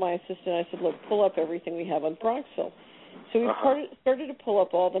to my assistant, I said, look, pull up everything we have on Bronxville. So we started to pull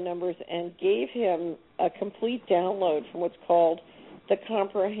up all the numbers and gave him a complete download from what's called the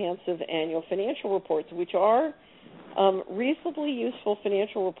Comprehensive Annual Financial Reports, which are reasonably useful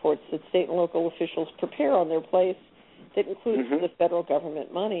financial reports that state and local officials prepare on their place that includes the federal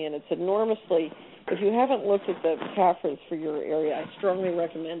government money. And it's enormously, if you haven't looked at the CAFRAs for your area, I strongly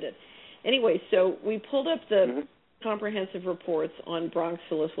recommend it. Anyway, so we pulled up the comprehensive reports on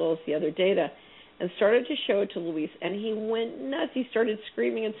Bronxville as well as the other data and started to show it to Luis, and he went nuts. He started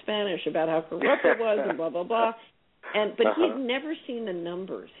screaming in Spanish about how corrupt it was and blah, blah, blah. But he had never seen the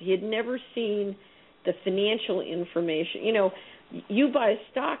numbers. He had never seen the financial information. You buy a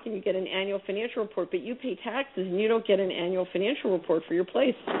stock and you get an annual financial report, but you pay taxes and you don't get an annual financial report for your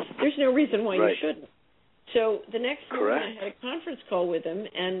place. There's no reason why you shouldn't. So the next morning I had a conference call with him,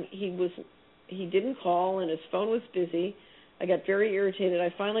 and he didn't call, and his phone was busy. I got very irritated.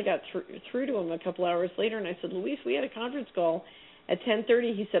 I finally got through to him a couple hours later, and I said, Luis, we had a conference call at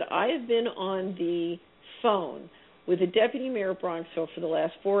 10:30. He said, I have been on the phone with the deputy mayor of Bronxville for the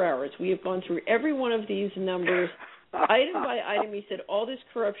last 4 hours. We have gone through every one of these numbers, item by item. He said, all this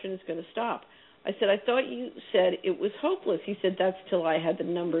corruption is going to stop. I said, I thought you said it was hopeless. He said, that's till I had the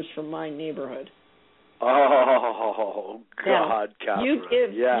numbers from my neighborhood. Oh, God, Catherine.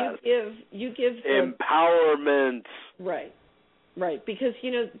 You give empowerment. Right, because,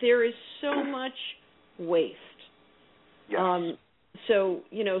 there is so much waste. Yes. So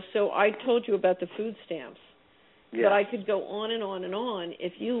I told you about the food stamps. Yes. But I could go on and on and on.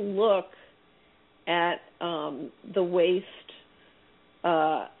 If you look at the waste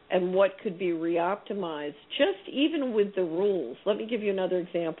and what could be reoptimized, just even with the rules. Let me give you another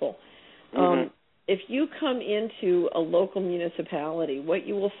example. If you come into a local municipality, what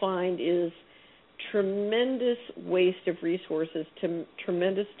you will find is tremendous waste of resources,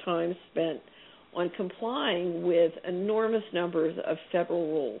 tremendous time spent on complying with enormous numbers of federal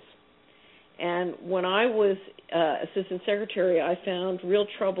rules. And when I was assistant secretary, I found real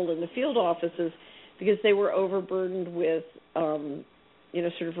trouble in the field offices because they were overburdened with,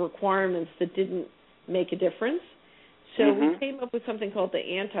 sort of requirements that didn't make a difference. So we came up with something called the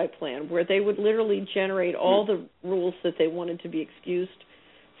anti-plan, where they would literally generate all the rules that they wanted to be excused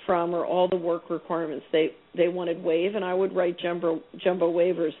from, or all the work requirements they wanted waived, and I would write jumbo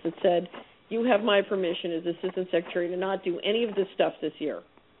waivers that said, you have my permission as assistant secretary to not do any of this stuff this year.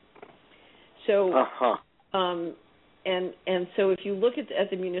 So, and so if you look at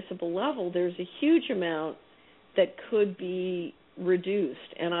the municipal level, there's a huge amount that could be reduced.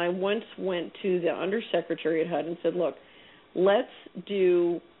 And I once went to the undersecretary at HUD and said, look, let's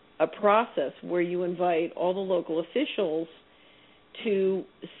do a process where you invite all the local officials to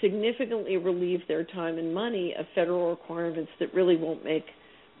significantly relieve their time and money of federal requirements that really won't make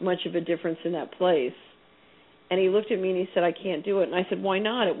much of a difference in that place. And he looked at me and he said, I can't do it. And I said, why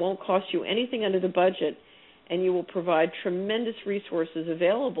not? It won't cost you anything under the budget, and you will provide tremendous resources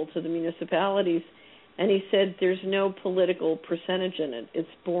available to the municipalities. And he said, there's no political percentage in it. It's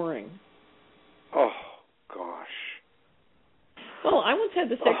boring. Oh, gosh. Well, I once had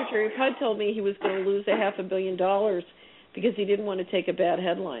the Secretary of HUD tell me he was going to lose $500 million because he didn't want to take a bad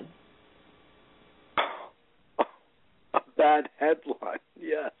headline. A bad headline,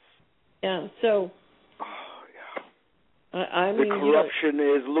 yes. Yeah, so... I mean, the corruption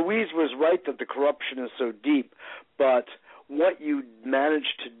is, Louise was right that the corruption is so deep, but what you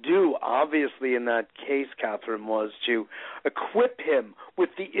managed to do, obviously, in that case, Catherine, was to equip him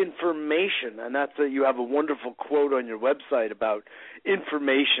with the information, and you have a wonderful quote on your website about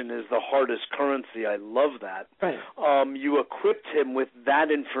information is the hardest currency. I love that. Right. You equipped him with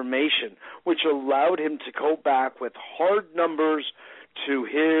that information, which allowed him to go back with hard numbers to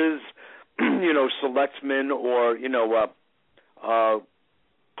his, selectmen or,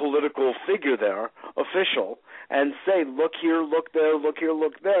 political figure there, official, and say, look here, look there, look here,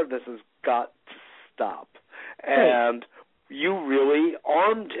 look there. This has got to stop. And you really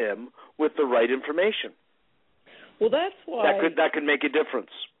armed him with the right information. Well, that's why that could make a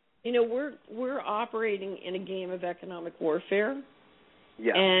difference. We're operating in a game of economic warfare.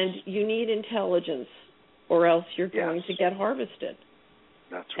 Yes. And you need intelligence, or else you're going to get harvested.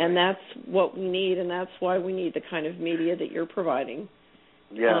 That's right. And that's what we need, and that's why we need the kind of media that you're providing.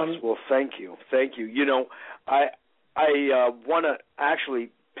 Yes, well, thank you. Thank you. I want to actually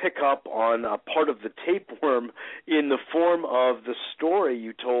pick up on a part of the tapeworm in the form of the story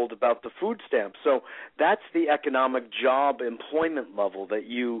you told about the food stamps. So that's the economic job employment level that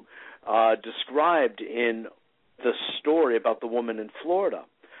you described in the story about the woman in Florida.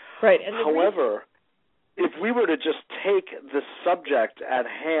 Right. And however, if we were to just take the subject at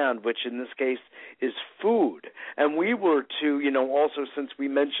hand, which in this case is food, and we were to, also since we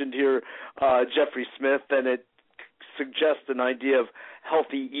mentioned here Jeffrey Smith, and it suggests an idea of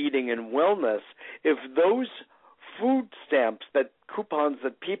healthy eating and wellness, if those food stamps, that coupons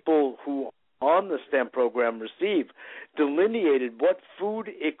that people who on the stamp program receive, delineated what food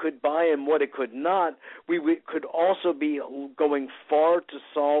it could buy and what it could not, we could also be going far to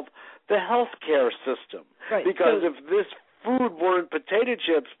solve the healthcare system. Right. Because if this food weren't potato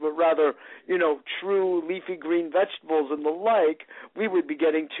chips, but rather, true leafy green vegetables and the like, we would be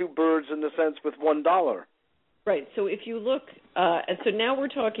getting two birds in a sense with $1. Right. So if you look, and so now we're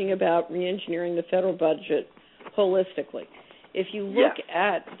talking about reengineering the federal budget holistically. If you look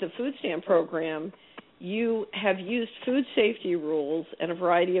at the food stamp program, you have used food safety rules and a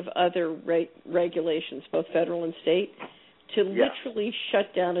variety of other regulations, both federal and state, to literally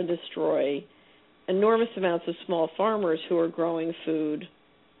shut down and destroy enormous amounts of small farmers who are growing food,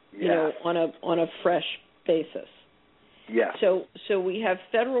 on a fresh basis. Yes. So we have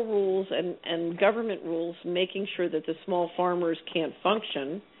federal rules and government rules making sure that the small farmers can't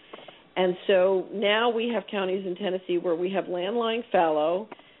function. And so now we have counties in Tennessee where we have land lying fallow,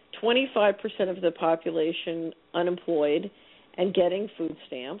 25% of the population unemployed and getting food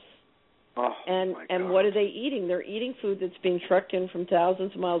stamps. Oh, and what are they eating? They're eating food that's being trucked in from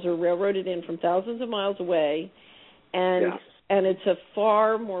thousands of miles or railroaded in from thousands of miles away, and it's a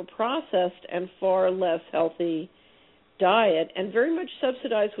far more processed and far less healthy diet, and very much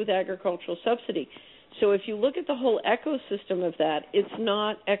subsidized with agricultural subsidy. So if you look at the whole ecosystem of that, it's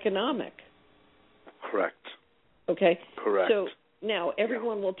not economic. Correct. Okay? Correct. Now,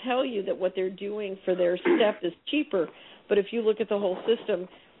 everyone will tell you that what they're doing for their step is cheaper, but if you look at the whole system,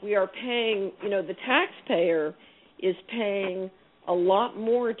 we are paying, the taxpayer is paying a lot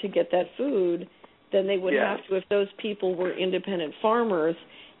more to get that food than they would have to if those people were independent farmers.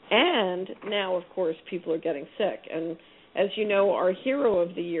 And now, of course, people are getting sick. And as you know, our hero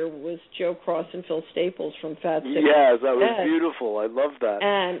of the year was Joe Cross and Phil Staples from Fat Sick. Yes, that was beautiful. I love that.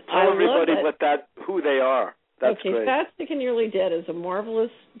 And tell everybody who they are. That's great. Fat, Sick, and Nearly Dead is a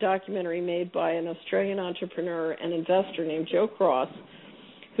marvelous documentary made by an Australian entrepreneur and investor named Joe Cross,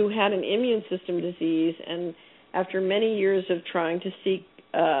 who had an immune system disease, and after many years of trying to seek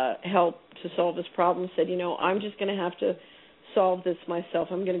help to solve his problem, said, I'm just going to have to solve this myself.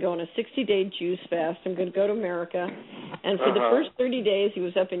 I'm going to go on a 60-day juice fast. I'm going to go to America. And for the first 30 days, he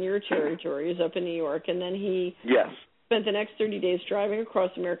was up in your territory. He was up in New York. And then he spent the next 30 days driving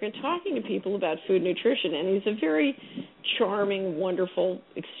across America and talking to people about food nutrition. And he's a very charming, wonderful,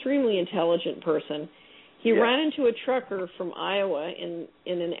 extremely intelligent person. He ran into a trucker from Iowa in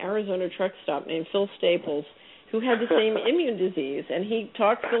an Arizona truck stop named Phil Staples, who had the same immune disease. And he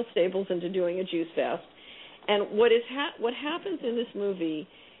talked Phil Staples into doing a juice fast. And what happens in this movie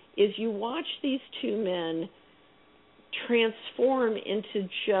is you watch these two men transform into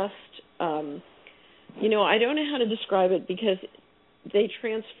just, I don't know how to describe it, because they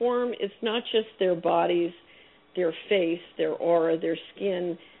transform. It's not just their bodies, their face, their aura, their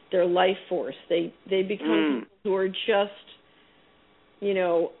skin, their life force. They become people who are just,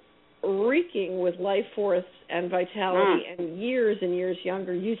 reeking with life force and vitality and years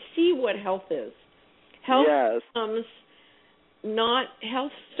younger. You see what health is. Health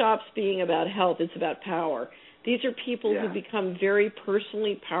health stops being about health. It's about power. These are people who become very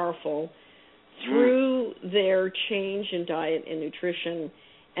personally powerful through their change in diet and nutrition,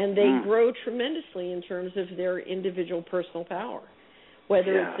 and they grow tremendously in terms of their individual personal power,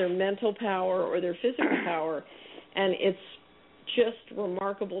 whether it's their mental power or their physical power. And it's just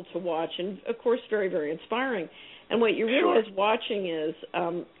remarkable to watch, and, of course, very, very inspiring. And what you realize watching is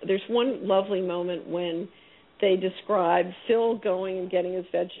there's one lovely moment when they describe Phil going and getting his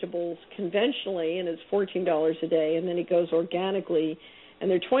vegetables conventionally, and it's $14 a day, and then he goes organically, and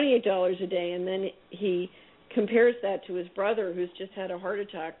they're $28 a day, and then he compares that to his brother, who's just had a heart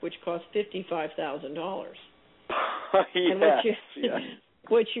attack, which cost $55,000. And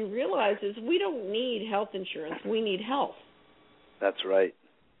what you realize is we don't need health insurance. We need health. That's right.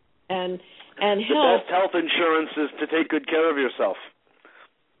 And the health, best health insurance is to take good care of yourself.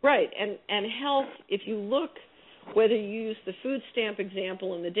 Right, and health, if you look, whether you use the food stamp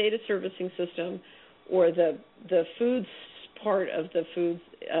example in the data servicing system or the foods part of the food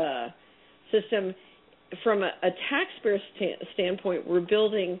system, from a taxpayer standpoint, we're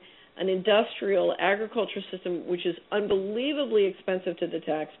building an industrial agriculture system which is unbelievably expensive to the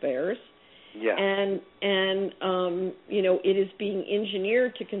taxpayers. Yeah. And it is being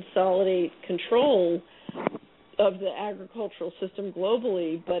engineered to consolidate control of the agricultural system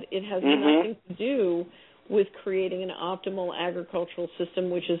globally, but it has nothing to do with creating an optimal agricultural system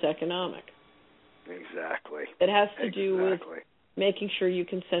which is economic. Exactly. It has to do with making sure you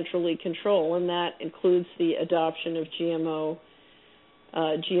can centrally control, and that includes the adoption of GMO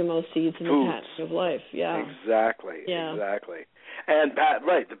seeds and the patent of life. Yeah. Exactly. And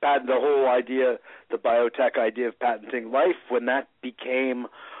the whole idea, the biotech idea of patenting life, when that became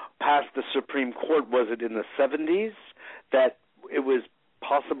past the Supreme Court, was it in the 70s, that it was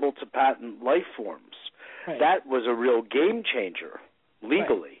possible to patent life forms? Right. That was a real game changer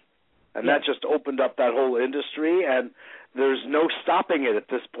legally. Right. And that just opened up that whole industry, and there's no stopping it at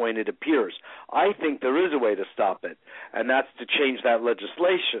this point, it appears. I think there is a way to stop it, and that's to change that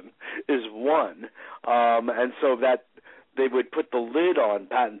legislation is one. And so that they would put the lid on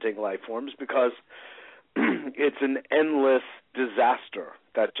patenting life forms, because it's an endless disaster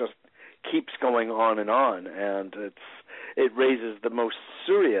that just keeps going on, and it raises the most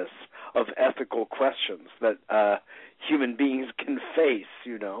serious of ethical questions that human beings can face,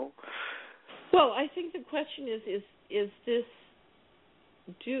 Well, I think the question is this: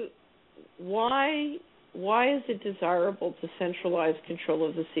 why is it desirable to centralize control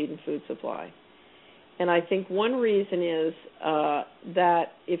of the seed and food supply? And I think one reason is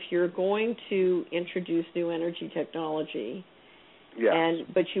that if you're going to introduce new energy technology,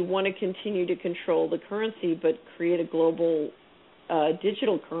 but you want to continue to control the currency but create a global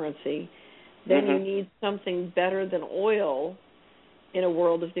digital currency, then you need something better than oil in a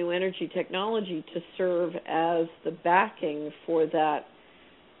world of new energy technology to serve as the backing for that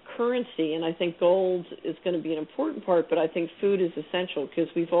currency. And I think gold is going to be an important part, but I think food is essential, because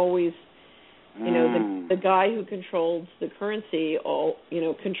we've always You know, the guy who controlled the currency,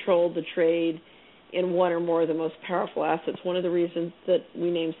 controlled the trade in one or more of the most powerful assets. One of the reasons that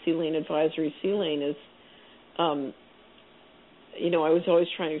we named Sea Lane Advisory Sea Lane is, I was always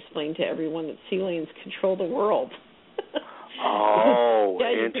trying to explain to everyone that sea lanes control the world. Oh, yeah,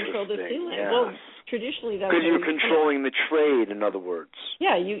 you interesting. control the sea lane. Yes. Well, traditionally that's because you're controlling the trade, in other words.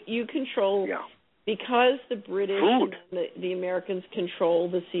 Yeah, you control. Yeah. Because the British Food. and the Americans control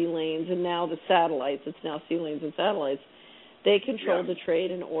the sea lanes, and now the satellites, it's now sea lanes and satellites, they control the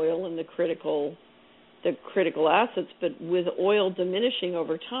trade in oil and the critical assets. But with oil diminishing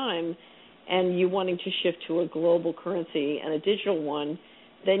over time and you wanting to shift to a global currency and a digital one,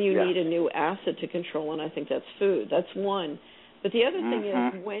 then you need a new asset to control, and I think that's food. That's one. But the other thing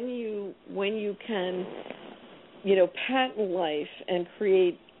is when you can, patent life and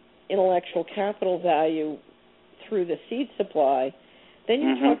create intellectual capital value through the seed supply, then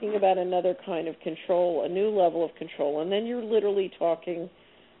you're talking about another kind of control, a new level of control, and then you're literally talking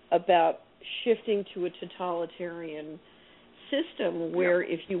about shifting to a totalitarian system where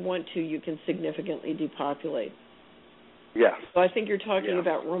if you want to, you can significantly depopulate. Yes. So I think you're talking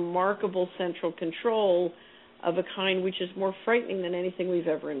about remarkable central control of a kind which is more frightening than anything we've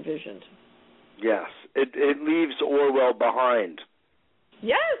ever envisioned. Yes. It leaves Orwell behind.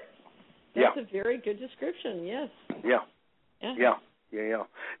 Yes. That's a very good description, yes. Yeah.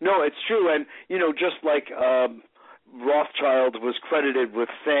 No, it's true. And, just like Rothschild was credited with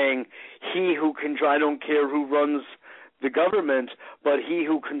saying, he who I don't care who runs the government, but he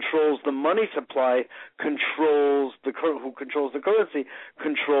who controls the money supply who controls the currency,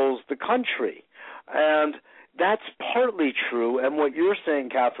 controls the country. And that's partly true. And what you're saying,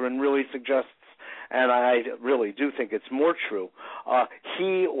 Catherine, really suggests, and I really do think it's more true,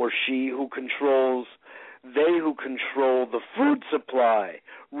 he or she who controls the food supply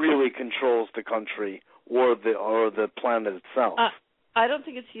really controls the country or the planet itself. I don't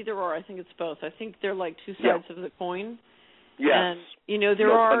think it's either or. I think it's both. I think they're like two sides of the coin. Yes. And,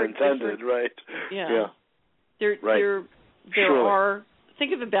 there are... No pun intended, right? Yeah. There are...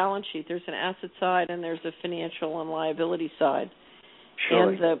 Think of a balance sheet. There's an asset side and there's a financial and liability side. Sure.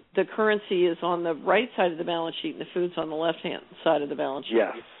 And the currency is on the right side of the balance sheet and the food's on the left-hand side of the balance sheet.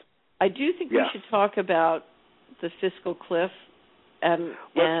 Yes. I do think we should talk about the fiscal cliff. Let's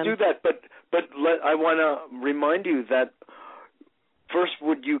do that, but I want to remind you that first,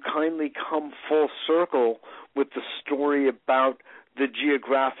 would you kindly come full circle with the story about the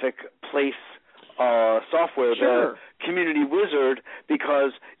geographic place software, the Community Wizard,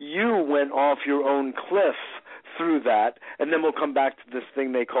 because you went off your own cliff through that, and then we'll come back to this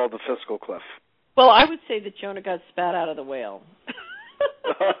thing they call the fiscal cliff. Well, I would say that Jonah got spat out of the whale.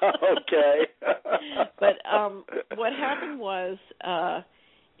 Okay. But what happened was,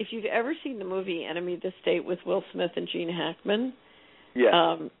 if you've ever seen the movie Enemy of the State with Will Smith and Gene Hackman,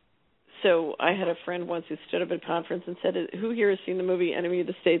 so I had a friend once who stood up at a conference and said, who here has seen the movie Enemy of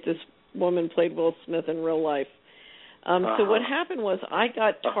the State? This woman played Will Smith in real life. So what happened was I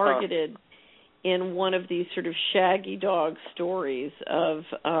got targeted in one of these sort of shaggy dog stories of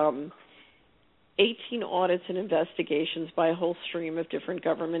 18 audits and investigations by a whole stream of different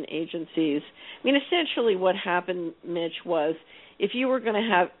government agencies. I mean, essentially what happened, Mitch, was if you were going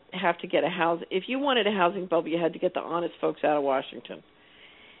to have to get if you wanted a housing bubble, you had to get the honest folks out of Washington.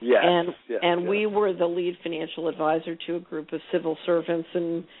 Yes. And we were the lead financial advisor to a group of civil servants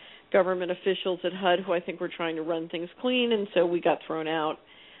and government officials at HUD who I think were trying to run things clean, and so we got thrown out.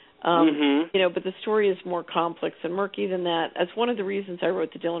 But the story is more complex and murky than that. That's one of the reasons I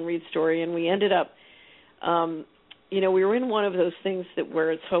wrote the Dylan Reed story, and we ended up, we were in one of those things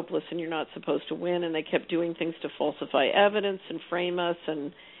where it's hopeless and you're not supposed to win, and they kept doing things to falsify evidence and frame us,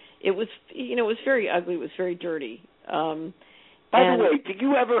 and it was, it was very ugly. It was very dirty. By the way, did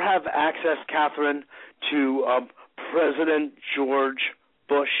you ever have access, Catherine, to President George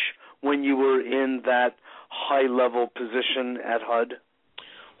Bush when you were in that high-level position at HUD?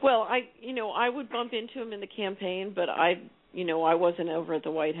 Well, I would bump into him in the campaign, but I wasn't over at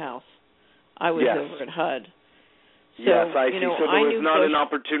the White House. I was over at HUD. So, yes, I see. So there was not an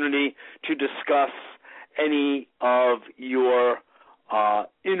opportunity to discuss any of your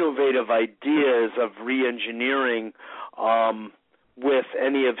innovative ideas of re-engineering with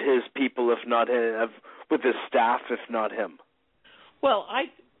any of his people, if not with his staff, if not him. Well,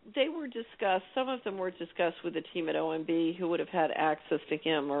 they were discussed. Some of them were discussed with the team at OMB who would have had access to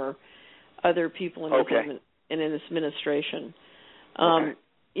him or other people in his administration.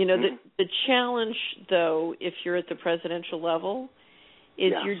 The challenge, though, if you're at the presidential level,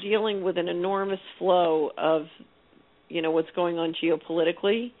 is you're dealing with an enormous flow of, what's going on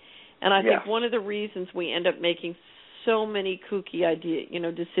geopolitically, And I think one of the reasons we end up making so many kooky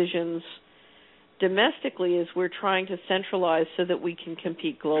decisions domestically is we're trying to centralize so that we can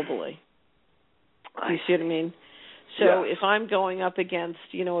compete globally. You see what I mean? So if I'm going up against,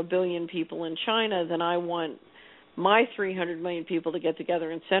 1 billion people in China, then I want my 300 million people to get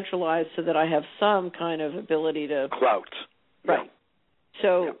together and centralize so that I have some kind of ability to clout. Right.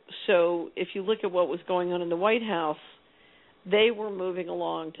 So if you look at what was going on in the White House, they were moving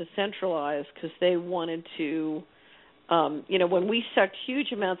along to centralize because they wanted to, when we sucked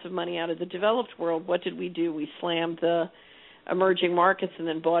huge amounts of money out of the developed world, what did we do? We slammed the emerging markets and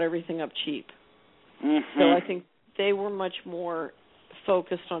then bought everything up cheap. Mm-hmm. So I think they were much more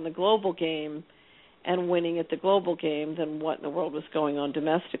focused on the global game and winning at the global game than what in the world was going on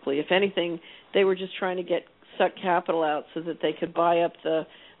domestically. If anything, they were just trying to suck capital out so that they could buy up the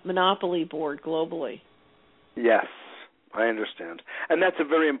monopoly board globally. Yes, I understand. And that's a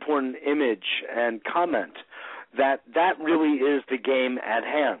very important image and comment, that really is the game at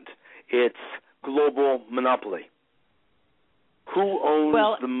hand. It's global monopoly. Who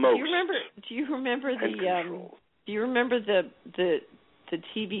owns the most? Do you remember the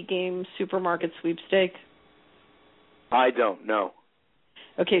TV game Supermarket Sweepstake? I don't know.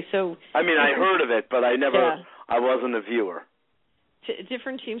 Okay, so I heard of it, but I wasn't a viewer.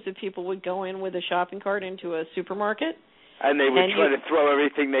 Different teams of people would go in with a shopping cart into a supermarket. And they would try to throw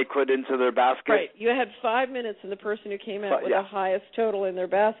everything they could into their basket. Right. You had 5 minutes, and the person who came out with the highest total in their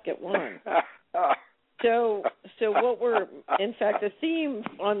basket won. So in fact, the theme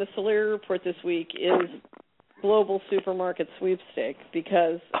on the Solari Report this week is Global Supermarket Sweepstake,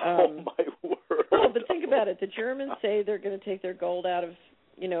 because oh my word! Well, but think about it. The Germans say they're going to take their gold out of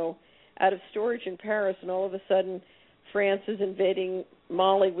storage in Paris, and all of a sudden, France is invading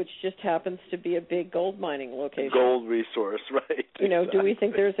Mali, which just happens to be a big gold mining location. Gold resource, right? Exactly. Do we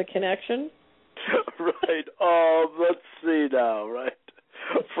think there's a connection? Right. Let's see now, right?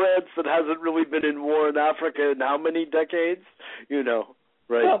 France that hasn't really been in war in Africa in how many decades?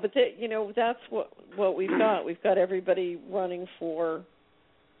 Right. Well, but that's what we've got. We've got everybody running for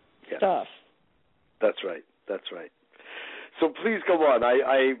stuff. That's right. So please go on.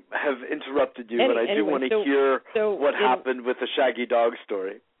 I have interrupted you, but I do want to hear what happened with the Shaggy Dog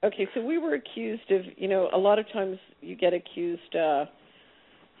story. Okay, so we were accused of, a lot of times you get accused,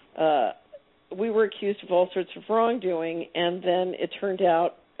 we were accused of all sorts of wrongdoing, and then it turned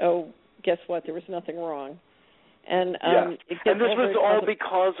out, guess what, there was nothing wrong. And and this was all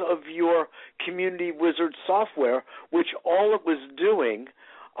because of your Community Wizard software, which all it was doing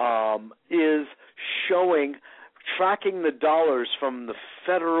is tracking the dollars from the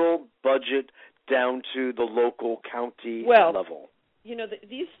federal budget down to the local county level.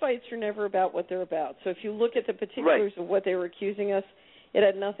 These fights are never about what they're about. So if you look at the particulars of what they were accusing us, it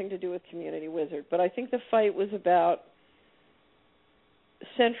had nothing to do with Community Wizard. But I think the fight was about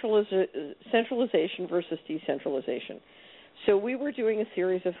centralization versus decentralization. So we were doing a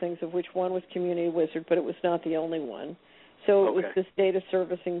series of things, of which one was Community Wizard, but it was not the only one. So it was this data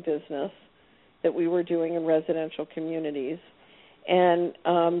servicing business that we were doing in residential communities. And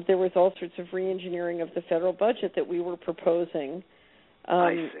there was all sorts of re-engineering of the federal budget that we were proposing.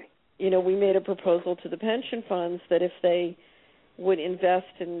 I see. We made a proposal to the pension funds that if they would invest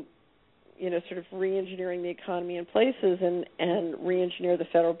in, sort of re-engineering the economy in places and re-engineer the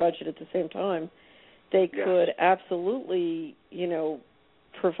federal budget at the same time, they could absolutely,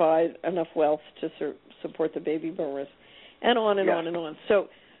 provide enough wealth to support the baby boomers, and on and on and on. So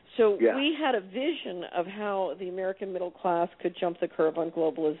we had a vision of how the American middle class could jump the curve on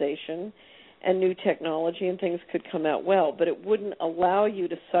globalization and new technology, and things could come out well, but it wouldn't allow you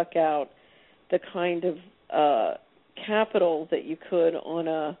to suck out the kind of capital that you could on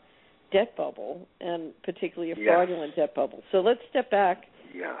a debt bubble, and particularly a fraudulent debt bubble. So let's step back.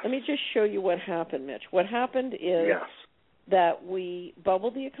 Let me just show you what happened, Mitch. What happened is that we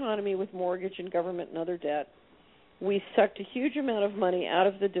bubbled the economy with mortgage and government and other debt. We sucked a huge amount of money out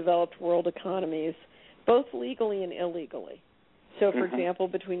of the developed world economies, both legally and illegally. So, for example,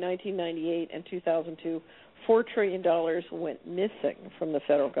 between 1998 and 2002, $4 trillion went missing from the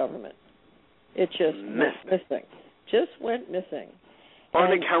federal government. It just went missing. Just went missing.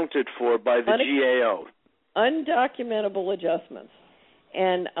 Unaccounted for by the GAO. Undocumentable adjustments.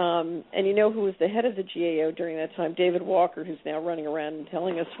 And you know who was the head of the GAO during that time? David Walker, who's now running around and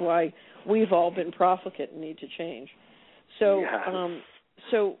telling us why we've all been profligate and need to change. So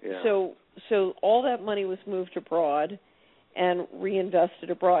so all that money was moved abroad and reinvested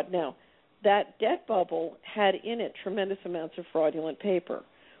abroad. Now, that debt bubble had in it tremendous amounts of fraudulent paper.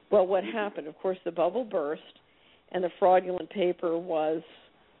 Well, what happened? Of course, the bubble burst, and the fraudulent paper was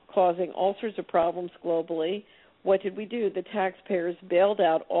causing all sorts of problems globally. What did we do? The taxpayers bailed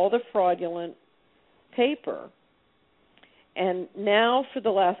out all the fraudulent paper. And now for the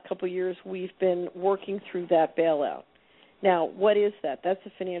last couple of years, we've been working through that bailout. Now, what is that? That's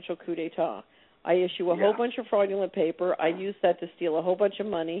a financial coup d'etat. I issue a whole bunch of fraudulent paper. I use that to steal a whole bunch of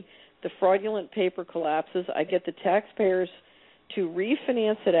money. The fraudulent paper collapses. I get the taxpayers to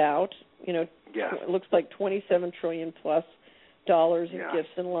refinance it out. You know, it looks like $27 trillion plus in gifts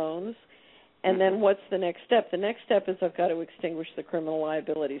and loans. And then what's the next step? The next step is I've got to extinguish the criminal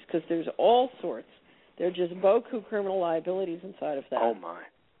liabilities because there's all sorts. There are just beaucoup criminal liabilities inside of that. Oh, my.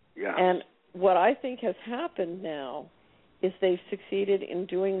 Yeah. And what I think has happened now is they've succeeded in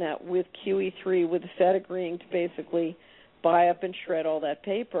doing that with QE3, with the Fed agreeing to basically buy up and shred all that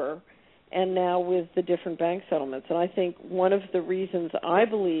paper, and now with the different bank settlements. And I think one of the reasons I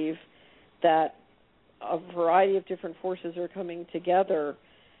believe that a variety of different forces are coming together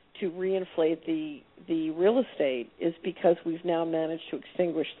to reinflate the real estate is because we've now managed to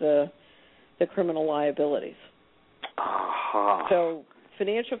extinguish the criminal liabilities. So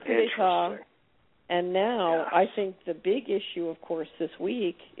financial coup d'etat, and now I think the big issue, of course, this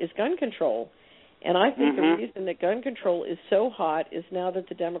week is gun control. And I think the reason that gun control is so hot is now that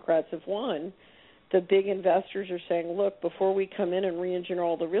the Democrats have won, the big investors are saying, look, before we come in and re-engineer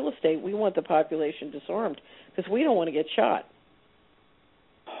all the real estate, we want the population disarmed because we don't want to get shot.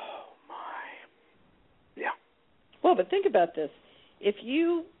 Oh, my. Yeah. Well, but think about this. If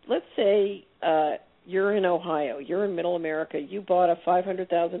you, let's say you're in Ohio, you're in Middle America, you bought a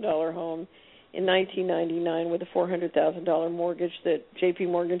 $500,000 home in 1999 with a $400,000 mortgage that J.P.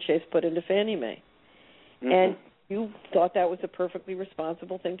 Morgan Chase put into Fannie Mae. And you thought that was a perfectly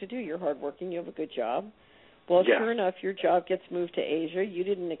responsible thing to do. You're hardworking. You have a good job. Well, sure enough, your job gets moved to Asia. You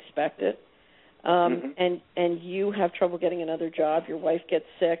didn't expect it. And you have trouble getting another job. Your wife gets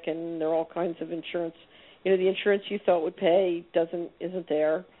sick, and there are all kinds of insurance. You know, the insurance you thought would pay isn't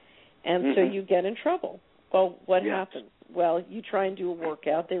there. And so you get in trouble. Well, what happens? Well, you try and do a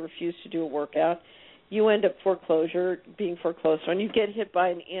workout. They refuse to do a workout. You end up being foreclosed on. You get hit by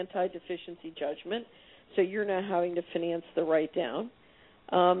an anti-deficiency judgment, so you're now having to finance the write-down.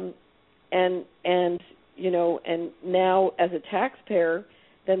 And now as a taxpayer,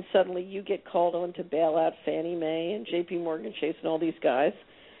 then suddenly you get called on to bail out Fannie Mae and J.P. Morgan Chase and all these guys.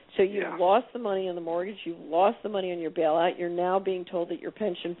 So you've lost the money on the mortgage. You've lost the money on your bailout. You're now being told that your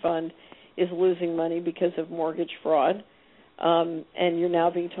pension fund is losing money because of mortgage fraud. And you're now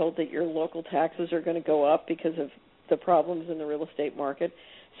being told that your local taxes are going to go up because of the problems in the real estate market.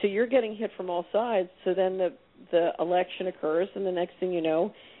 So you're getting hit from all sides. So then the election occurs, and the next thing you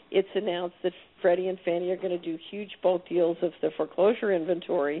know, it's announced that Freddie and Fannie are going to do huge bulk deals of the foreclosure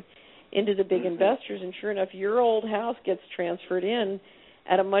inventory into the big investors. And sure enough, your old house gets transferred in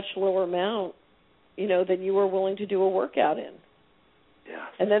at a much lower amount, than you were willing to do a workout in. Yeah.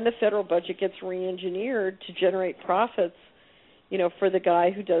 And then the federal budget gets re-engineered to generate profits, for the guy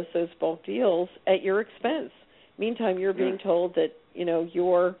who does those bulk deals at your expense. Meantime, you're being told that,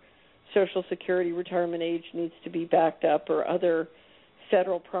 your Social Security retirement age needs to be backed up, or other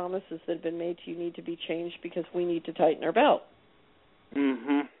federal promises that have been made to you need to be changed because we need to tighten our belt.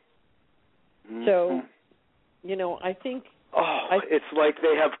 So, I think... it's like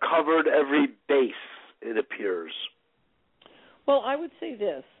they have covered every base, it appears. Well, I would say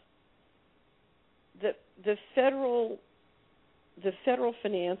this. The federal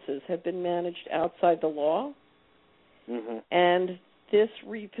finances have been managed outside the law, and this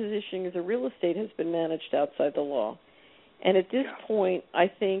repositioning of the real estate has been managed outside the law. And at this point, I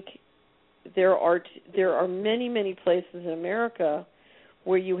think there are many, many places in America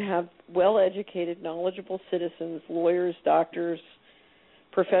where you have well-educated, knowledgeable citizens, lawyers, doctors,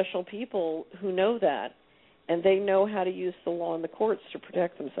 professional people who know that, and they know how to use the law and the courts to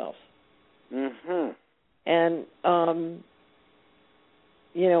protect themselves. And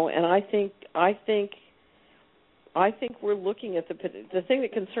and I think we're looking at the thing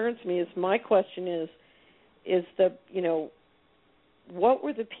that concerns me is, my question is what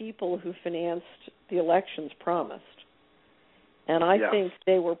were the people who financed the elections promised? And I think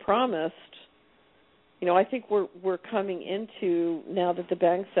they were promised, I think we're coming into, now that the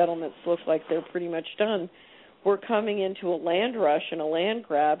bank settlements look like they're pretty much done, we're coming into a land rush and a land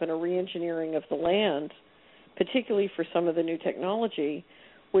grab and a re-engineering of the land, particularly for some of the new technology,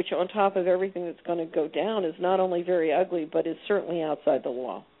 which on top of everything that's going to go down is not only very ugly, but is certainly outside the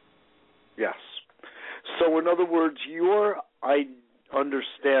law. Yes. So in other words, your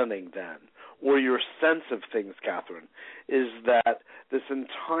understanding then, or your sense of things, Catherine, is that this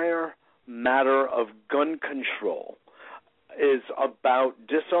entire matter of gun control is about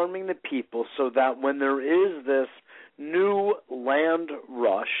disarming the people so that when there is this new land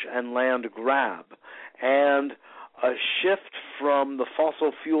rush and land grab and a shift from the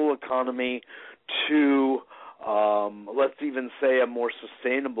fossil fuel economy to, let's even say, a more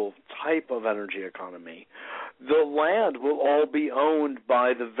sustainable type of energy economy, the land will all be owned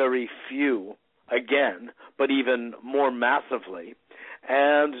by the very few, again, but even more massively,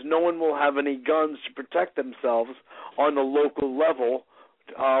 and no one will have any guns to protect themselves on the local level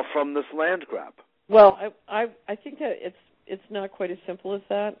from this land grab. Well, I think that it's not quite as simple as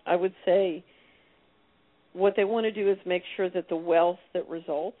that. I would say what they want to do is make sure that the wealth that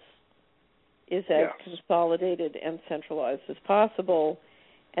results is as consolidated and centralized as possible,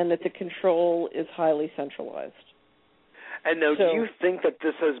 and that the control is highly centralized. And now, do you think that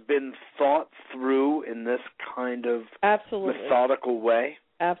this has been thought through in this kind of methodical way?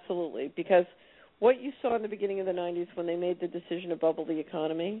 Absolutely, because what you saw in the beginning of the 90s when they made the decision to bubble the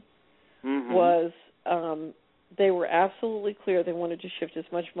economy was they were absolutely clear they wanted to shift as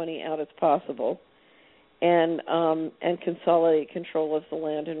much money out as possible and consolidate control of the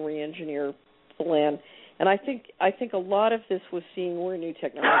land and re-engineer the land. And I think a lot of this was seeing where new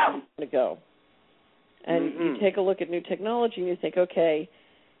technology is going to go. And you take a look at new technology and you think, okay,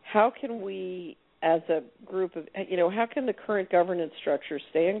 how can we as a group of, how can the current governance structure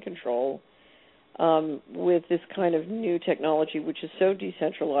stay in control with this kind of new technology, which is so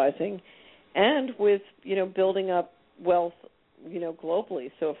decentralizing, and with, building up wealth,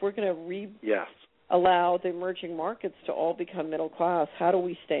 globally. So if we're going to allow the emerging markets to all become middle class, how do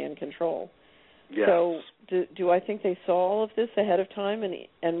we stay in control? Yes. So do I think they saw all of this ahead of time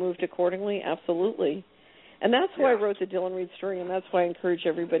and moved accordingly? Absolutely. And that's why I wrote the Dillon Read story, and that's why I encourage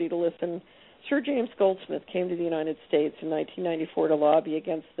everybody to listen. Sir James Goldsmith came to the United States in 1994 to lobby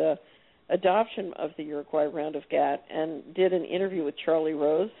against the adoption of the Uruguay Round of GATT and did an interview with Charlie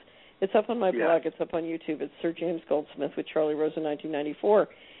Rose. It's up on my blog. It's up on YouTube. It's Sir James Goldsmith with Charlie Rose in 1994.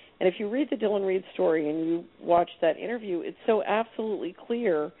 And if you read the Dillon Read story and you watch that interview, it's so absolutely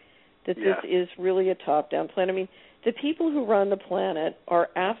clear that this is really a top-down plan. I mean, the people who run the planet are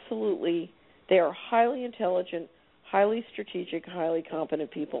they are highly intelligent, highly strategic, highly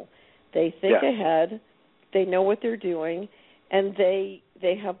competent people. They think ahead, they know what they're doing, and they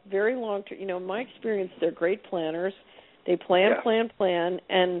have very long-term, in my experience, they're great planners. They plan,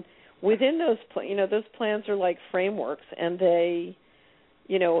 and within those, those plans are like frameworks, and they,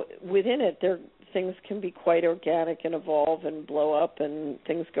 within it, things can be quite organic and evolve and blow up and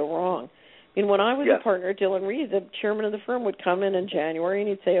things go wrong. I mean, when I was a partner at Dillon Read, the chairman of the firm would come in January and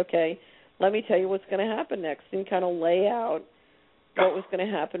he'd say, okay, let me tell you what's going to happen next, and kind of lay out what was going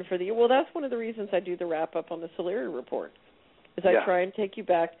to happen for the year. Well, that's one of the reasons I do the wrap-up on the Solari report, is I try and take you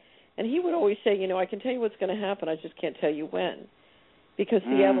back. And he would always say, I can tell you what's going to happen, I just can't tell you when, because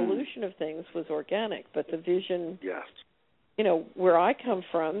the evolution of things was organic, but the vision where I come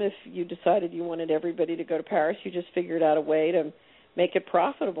from, if you decided you wanted everybody to go to Paris, you just figured out a way to make it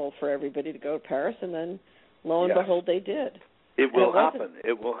profitable for everybody to go to Paris, and then lo and behold, they did. It will happen.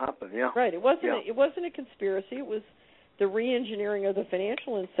 It will happen, Right. It wasn't a conspiracy. It was the re-engineering of the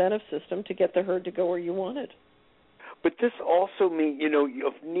financial incentive system to get the herd to go where you wanted. But this also means,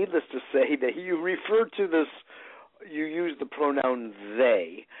 needless to say, that you refer to this, you use the pronoun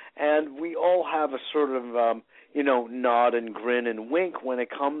they, and we all have a sort of, nod and grin and wink when it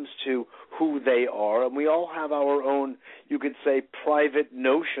comes to who they are, and we all have our own, you could say, private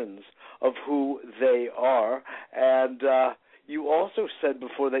notions of who they are. And you also said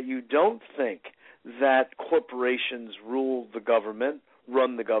before that you don't think that corporations run the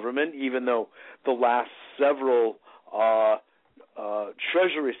government, even though the last several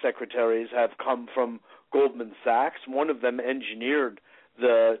Treasury secretaries have come from Goldman Sachs. One of them engineered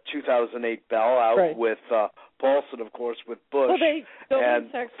the 2008 bailout with Paulson, of course, with Bush. Well, Goldman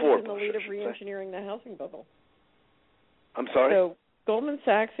Sachs was in the lead of Bush, re-engineering the housing bubble. I'm sorry? So Goldman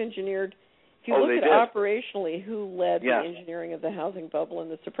Sachs engineered, if you look at operationally who led the engineering of the housing bubble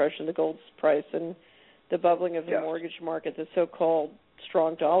and the suppression of the gold price and the bubbling of the mortgage market, the so-called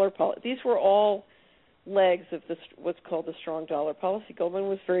strong dollar policy, these were all legs of what's called the strong dollar policy. Goldman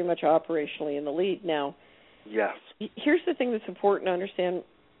was very much operationally in the lead. Now, here's the thing that's important to understand.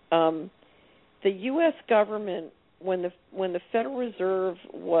 The U.S. government, when the Federal Reserve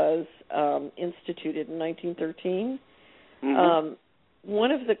was instituted in 1913,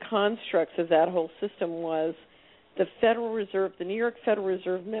 one of the constructs of that whole system was the Federal Reserve, the New York Federal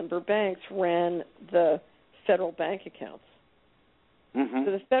Reserve member banks ran the federal bank accounts. So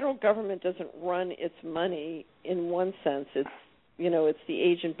the federal government doesn't run its money in one sense. It's, it's the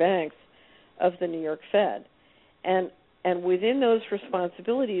agent banks of the New York Fed. And And within those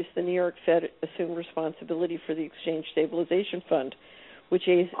responsibilities, the New York Fed assumed responsibility for the Exchange Stabilization Fund, which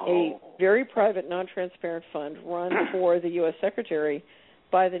is a very private, non-transparent fund run for the U.S. Secretary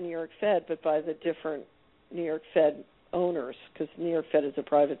by the New York Fed, but by the different New York Fed owners, because the New York Fed is a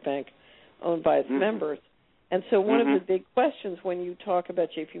private bank owned by its members. And so one of the big questions when you talk about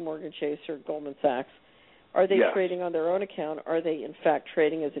J.P. Morgan Chase or Goldman Sachs, are they trading on their own account? Are they, in fact,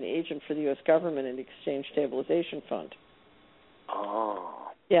 trading as an agent for the U.S. government in the Exchange Stabilization Fund? Oh.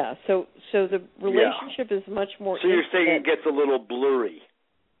 Yeah, so the relationship is much more... So you're saying it gets a little blurry.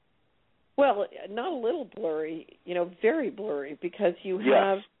 Well, not a little blurry, very blurry, because you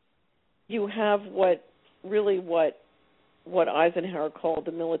have what Eisenhower called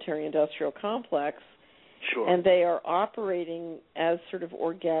the military-industrial complex, and they are operating as sort of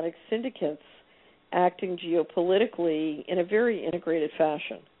organic syndicates, acting geopolitically in a very integrated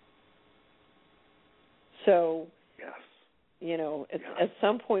fashion. So, at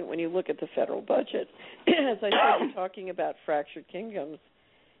some point when you look at the federal budget, as I said, you're talking about fractured kingdoms.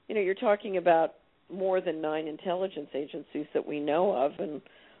 You're talking about more than 9 intelligence agencies that we know of, and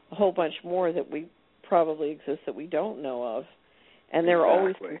a whole bunch more that we probably exist that we don't know of, and they're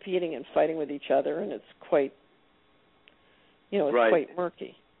always competing and fighting with each other, and it's quite, quite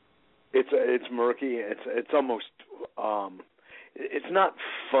murky. It's murky. It's almost it's not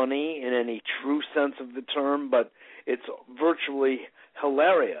funny in any true sense of the term, but it's virtually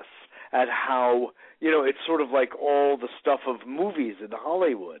hilarious at how, it's sort of like all the stuff of movies in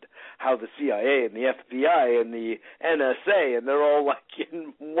Hollywood, how the CIA and the FBI and the NSA, and they're all like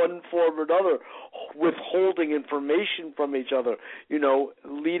in one form or another withholding information from each other,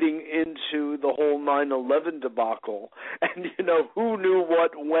 leading into the whole 9/11 debacle, and, who knew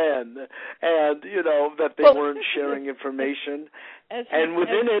what when, and, that they weren't sharing information. And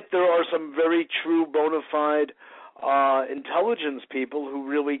within it, there are some very true bona fide intelligence people who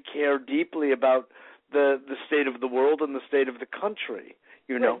really care deeply about the state of the world and the state of the country.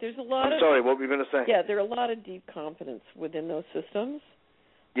 There's a lot sorry, what were you going to say? Yeah, there are a lot of deep competence within those systems.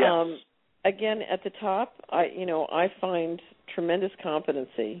 Yes. Again, at the top, I find tremendous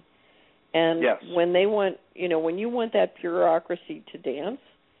competency, and when they want, when you want that bureaucracy to dance,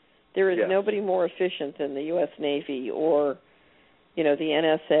 there is nobody more efficient than the U.S. Navy or, the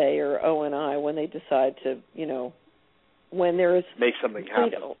NSA or ONI when they decide to, when there is make something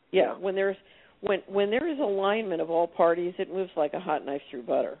happen. When there is alignment of all parties, it moves like a hot knife through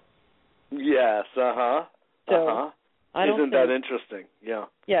butter. Yes, So isn't that interesting? Yeah.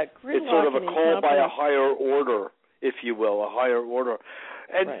 Yeah, it's sort of a call by a higher order, if you will, a higher order.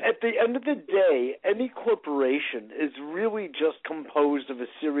 And at the end of the day, any corporation is really just composed of a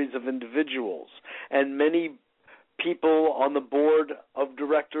series of individuals, and many people on the board of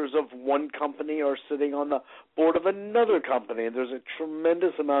directors of one company are sitting on the board of another company, and there's a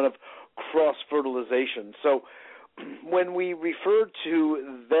tremendous amount of cross-fertilization. So when we refer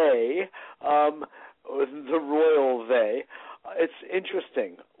to they, the royal they, it's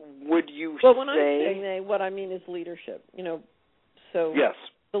interesting. Would you say... Well, when I'm saying they, what I mean is leadership. So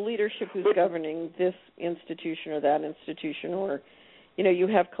the leadership who's governing this institution or that institution, or you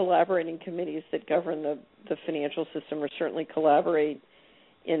have collaborating committees that govern the financial system, or certainly collaborate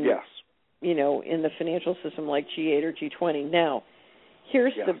in in the financial system like G8 or G20. Now,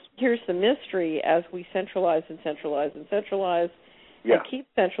 here's the mystery: as we centralize and centralize and centralize and keep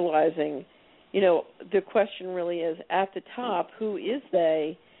centralizing, the question really is, at the top, who is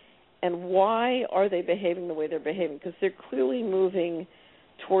they, and why are they behaving the way they're behaving? Because they're clearly moving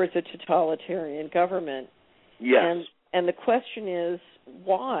towards a totalitarian government. Yes. And the question is,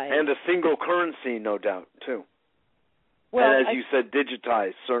 why? And a single currency, no doubt, too. Well, and as you said,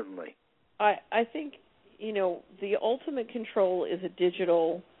 digitized, certainly. I think, the ultimate control is a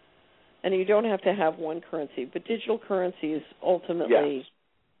digital, and you don't have to have one currency, but digital currencies ultimately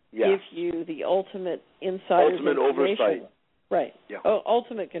give you the ultimate insider's ultimate oversight. Right. Yeah.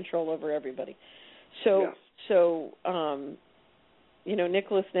 Ultimate control over everybody. So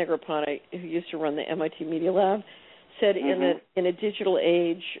Nicholas Negroponte, who used to run the MIT Media Lab, said in a digital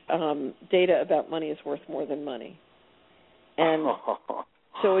age, data about money is worth more than money. And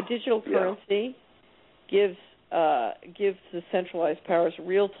so a digital currency gives the centralized powers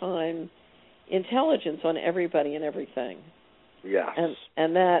real-time intelligence on everybody and everything. Yes.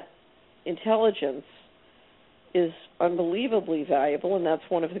 And that intelligence is unbelievably valuable, and that's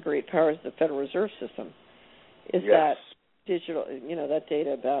one of the great powers of the Federal Reserve System, is that digital, that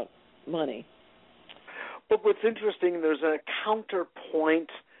data about money. But what's interesting, there's a counterpoint,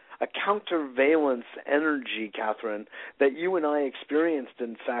 a countervalence energy, Catherine, that you and I experienced,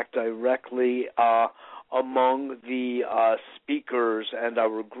 in fact, directly among the speakers and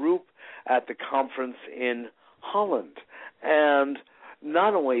our group at the conference in Holland. And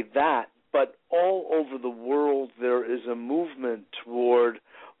not only that, but all over the world there is a movement toward,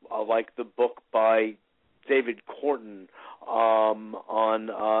 like the book by David Korten on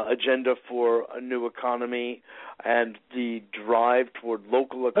Agenda for a New Economy and the drive toward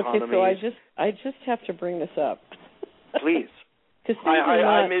local economies. Okay, so I just have to bring this up. Please.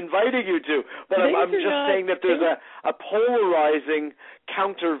 I'm inviting you to, but I'm just saying that there's a polarizing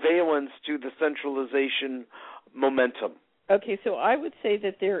countervalence to the centralization momentum. Okay, so I would say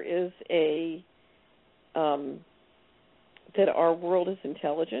that there is that our world is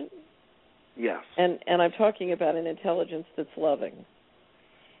intelligent. Yes. And I'm talking about an intelligence that's loving.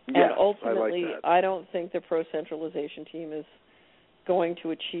 Yes, and ultimately, I like that. I don't think the pro-centralization team is going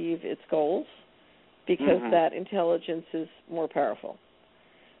to achieve its goals because that intelligence is more powerful.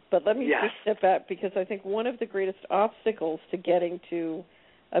 But let me just step back, because I think one of the greatest obstacles to getting to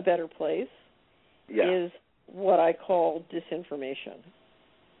a better place is what I call disinformation.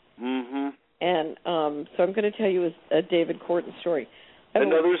 And so I'm going to tell you a David Korten story.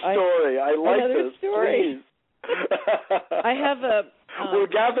 Another story. I like another this. Story. Please. I have a... we're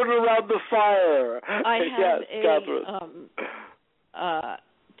gathered around the fire. I have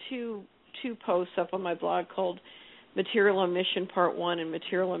two posts up on my blog called Material on Mission Part 1 and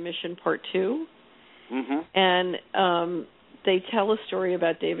Material on Mission Part 2. And they tell a story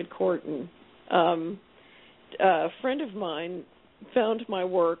about David Korten. A friend of mine found my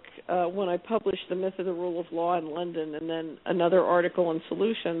work when I published The Myth of the Rule of Law in London, and then another article on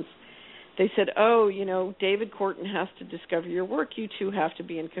Solutions. They said, David Korten has to discover your work. You two have to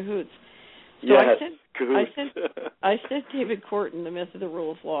be in cahoots. So I sent David Korten The Myth of the Rule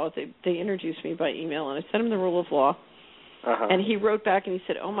of Law. They introduced me by email, and I sent him the Rule of Law. And he wrote back and he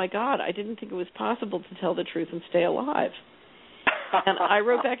said, oh, my God, I didn't think it was possible to tell the truth and stay alive. And I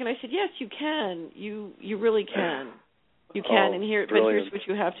wrote back and I said, yes, you can. You really can. You can, but here's what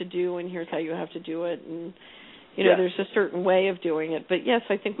you have to do, and here's how you have to do it. And, there's a certain way of doing it. But, yes,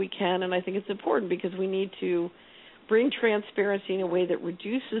 I think we can, and I think it's important because we need to bring transparency in a way that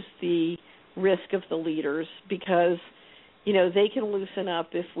reduces the risk of the leaders because, they can loosen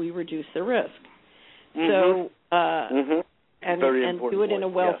up if we reduce the risk. So, and do it in a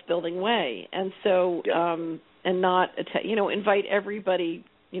wealth-building way. And so, and not, invite everybody,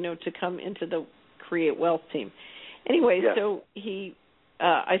 to come into the Create Wealth team. Anyway, so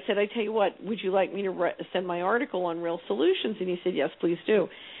I said, I tell you what, would you like me to send my article on Real Solutions? And he said, yes, please do.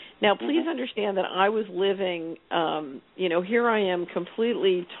 Now, please understand that I was living, here I am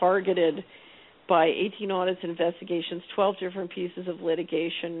completely targeted by 18 audits and investigations, 12 different pieces of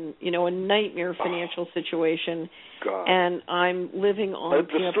litigation, a nightmare financial situation. God. And I'm living on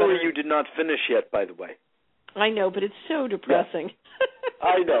the story you did not finish yet, by the way. I know, but it's so depressing.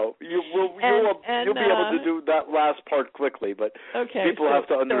 I know. You'll be able to do that last part quickly, but people have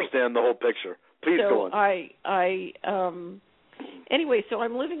to understand the whole picture. Please go on. Anyway, so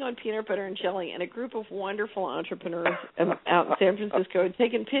I'm living on peanut butter and jelly, and a group of wonderful entrepreneurs out in San Francisco had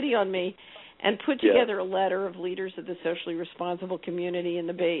taken pity on me and put together a letter of leaders of the socially responsible community in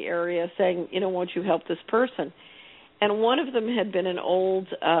the Bay Area saying, won't you help this person? And one of them had been an old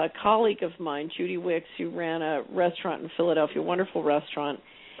colleague of mine, Judy Wicks, who ran a restaurant in Philadelphia, a wonderful restaurant.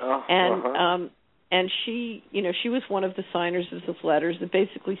 And she, she was one of the signers of those letters that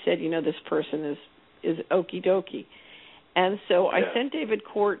basically said, this person is okie dokie. And so I sent David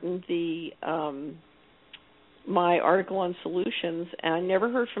Korten my article on Solutions, and I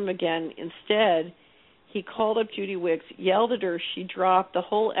never heard from him again. Instead, he called up Judy Wicks, yelled at her, she dropped, the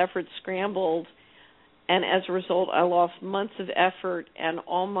whole effort scrambled. And as a result, I lost months of effort, and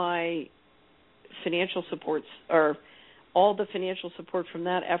all my financial supports, or all the financial support from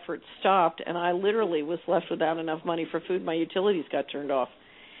that effort stopped, and I literally was left without enough money for food. My utilities got turned off.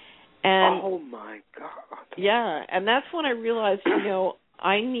 And, oh, my God. Yeah, and that's when I realized,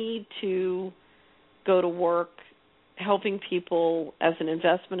 I need to go to work helping people as an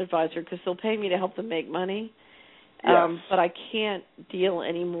investment advisor because they'll pay me to help them make money. But I can't deal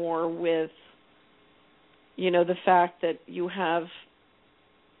anymore with the fact that you have,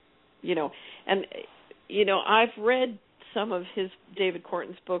 and, I've read some of David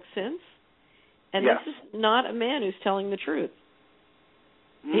Korten's books since, and this is not a man who's telling the truth.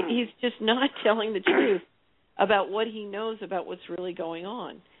 He's just not telling the truth about what he knows about what's really going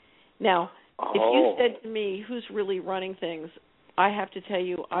on. Now, if you said to me, who's really running things, I have to tell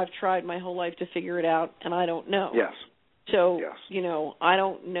you, I've tried my whole life to figure it out, and I don't know. So, I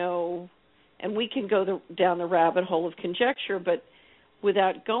don't know. And we can go down the rabbit hole of conjecture, but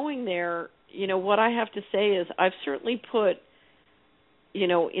without going there, what I have to say is I've certainly put,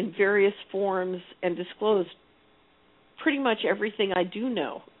 in various forms and disclosed pretty much everything I do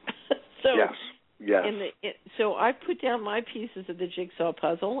know. So yes. So I put down my pieces of the jigsaw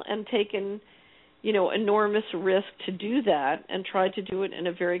puzzle and taken, enormous risk to do that, and tried to do it in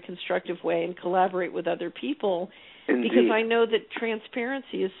a very constructive way and collaborate with other people. Indeed. Because I know that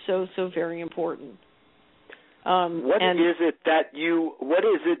transparency is so very important. What is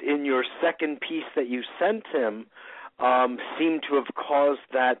it in your second piece that you sent him seemed to have caused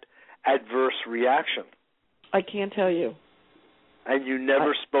that adverse reaction? I can't tell you. And you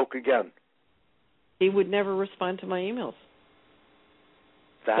never spoke again? He would never respond to my emails.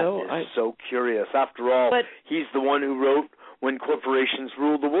 That is so curious. After all, he's the one who wrote When Corporations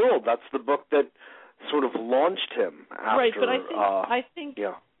Rule the World. That's the book that sort of launched him after. Right, but I think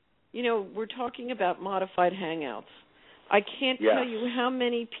we're talking about modified hangouts. I can't tell you how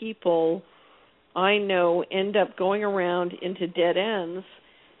many people I know end up going around into dead ends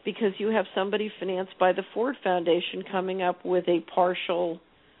because you have somebody financed by the Ford Foundation coming up with a partial,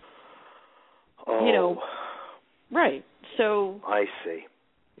 right. So I see.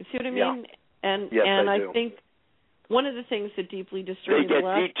 You see what I mean? Yeah. And yes, I do. think one of the things that deeply disturbed me, they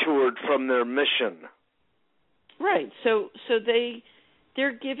get detoured from their mission. Right. So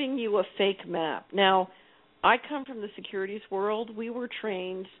they're giving you a fake map. Now, I come from the securities world. We were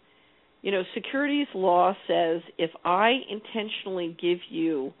trained, securities law says if I intentionally give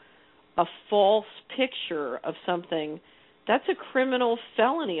you a false picture of something, that's a criminal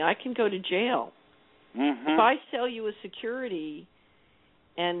felony. I can go to jail. Mm-hmm. If I sell you a security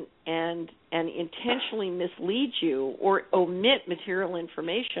and intentionally mislead you or omit material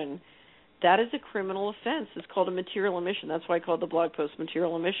information, that is a criminal offense. It's called a material omission. That's why I called the blog post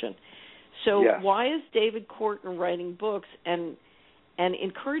material omission. So why is David Korten writing books and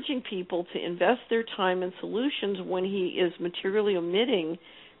encouraging people to invest their time in solutions when he is materially omitting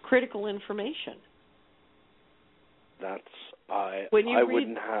critical information? I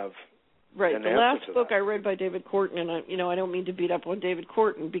wouldn't have right. an The answer last to book that. I read by David Korten, and I don't mean to beat up on David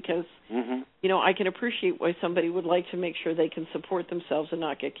Korten because I can appreciate why somebody would like to make sure they can support themselves and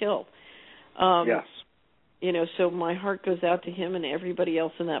not get killed. Yes. So my heart goes out to him and everybody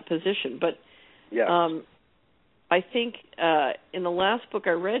else in that position. But I think in the last book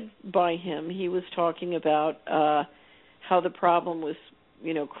I read by him, he was talking about how the problem was,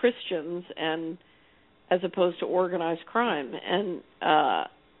 Christians and as opposed to organized crime. And I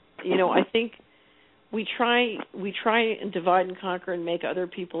think we try and divide and conquer and make other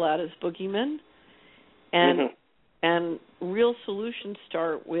people out as boogeymen, and real solutions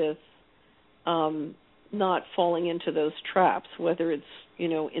start with not falling into those traps, whether it's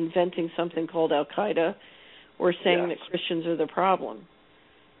inventing something called Al Qaeda or saying that Christians are the problem.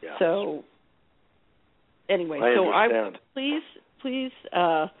 Yes. So anyway, I would please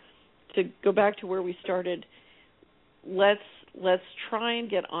to go back to where we started. Let's try and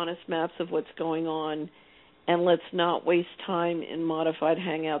get honest maps of what's going on, and let's not waste time in modified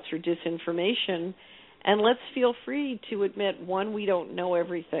hangouts or disinformation. And let's feel free to admit, one, we don't know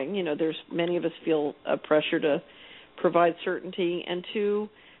everything. There's many of us feel a pressure to provide certainty, and two,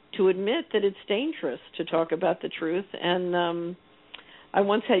 to admit that it's dangerous to talk about the truth. And I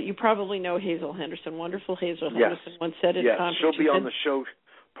once had, you probably know Hazel Henderson, wonderful Hazel Henderson, once said at a conference. She'll be on the show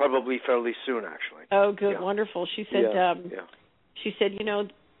probably fairly soon, actually. Oh, good, wonderful. She said, she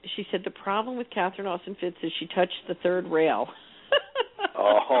said, the problem with Catherine Austin Fitts is she touched the third rail.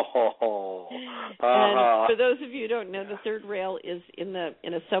 And for those of you who don't know, the third rail is in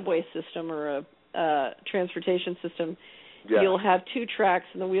a subway system or a transportation system. You'll have two tracks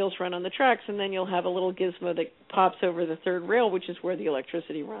and the wheels run on the tracks, and then you'll have a little gizmo that pops over the third rail, which is where the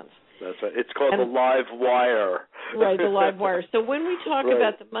electricity runs. That's right. It's called the live wire. Right, the live wire. So when we talk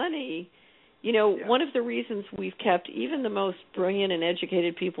about the money, one of the reasons we've kept even the most brilliant and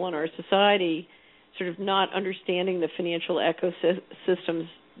educated people in our society sort of not understanding the financial ecosystems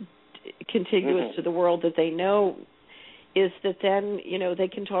contiguous to the world that they know is that then, they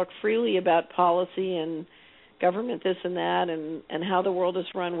can talk freely about policy and government this and that and how the world is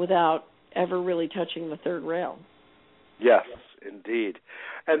run without ever really touching the third rail. Yes, indeed.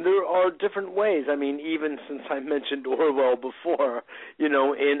 And there are different ways. I mean, even since I mentioned Orwell before,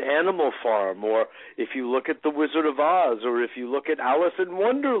 in Animal Farm, or if you look at The Wizard of Oz, or if you look at Alice in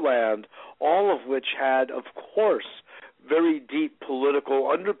Wonderland, all of which had, of course, very deep political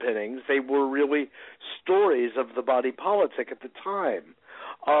underpinnings. They were really stories of the body politic at the time.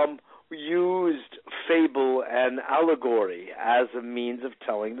 Used fable and allegory as a means of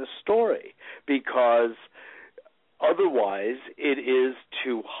telling the story, because otherwise it is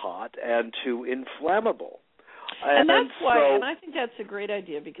too hot and too inflammable. And that's why, and I think that's a great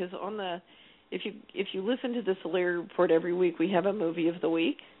idea, because if you listen to the O'Leary Report every week, we have a movie of the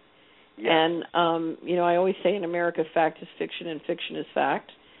week. Yes. And I always say in America, fact is fiction and fiction is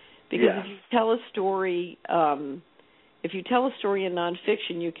fact, because yes. if you tell a story in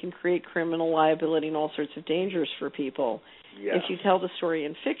nonfiction, you can create criminal liability and all sorts of dangers for people. Yes. If you tell the story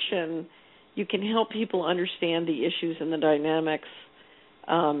in fiction, you can help people understand the issues and the dynamics,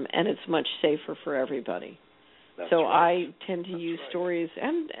 and it's much safer for everybody. That's so right. I tend to use stories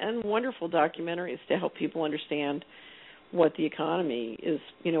and wonderful documentaries to help people understand what the economy is,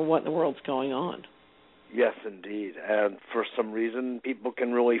 what in the world's going on. Yes, indeed. And for some reason, people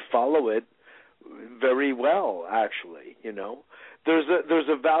can really follow it very well, actually, There's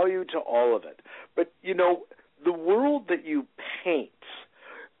a value to all of it. But, the world that you paint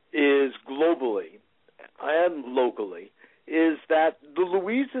is globally and locally is that the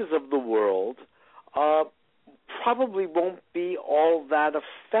Louises of the world probably won't be all that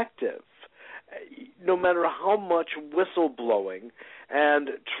effective, no matter how much whistleblowing and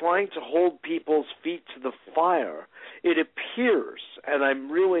trying to hold people's feet to the fire. It appears, and I'm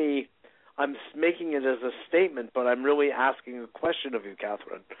making it as a statement, but I'm really asking a question of you,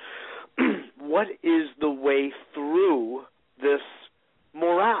 Catherine. What is the way through this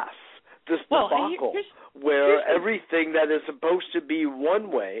morass, this debacle, where everything that is supposed to be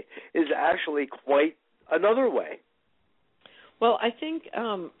one way is actually quite another way? Well, I think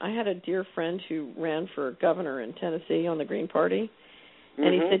I had a dear friend who ran for governor in Tennessee on the Green Party,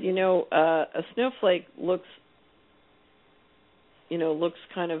 and he said, a snowflake looks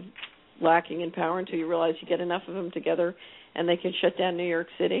kind of lacking in power until you realize you get enough of them together and they can shut down New York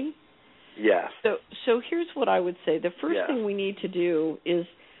City. Yes. So here's what I would say. The first thing we need to do is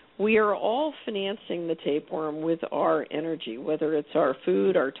we are all financing the tapeworm with our energy, whether it's our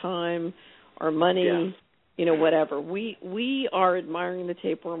food, our time, our money, whatever. We are admiring the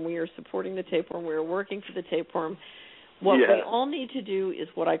tapeworm. We are supporting the tapeworm. We are working for the tapeworm. What we all need to do is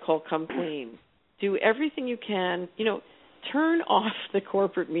what I call come clean. Do everything you can. Turn off the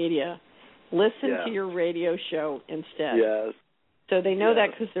corporate media. Listen to your radio show instead. Yes. So they know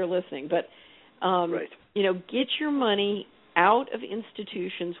that because they're listening. But, get your money out of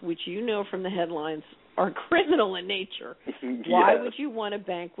institutions which from the headlines are criminal in nature. Why would you want to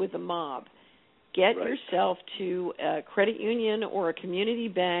bank with a mob? Get yourself to a credit union or a community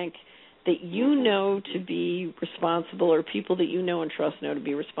bank that to be responsible, or people that and trust know to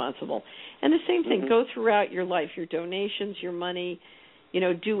be responsible. And the same thing, go throughout your life, your donations, your money,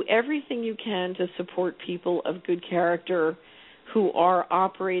 do everything you can to support people of good character who are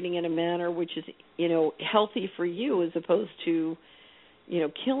operating in a manner which is, healthy for you as opposed to,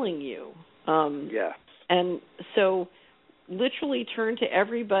 killing you. And so literally turn to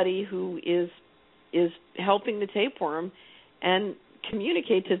everybody who is helping the tapeworm and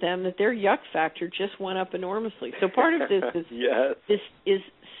communicate to them that their yuck factor just went up enormously. So part of this is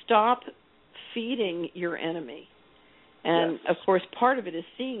stop feeding your enemy. And, of course, part of it is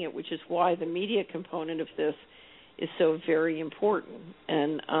seeing it, which is why the media component of this is so very important.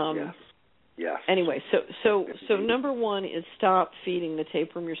 And anyway, so number one is stop feeding the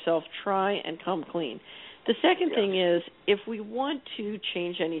tapeworm yourself. Try and come clean. The second thing is, if we want to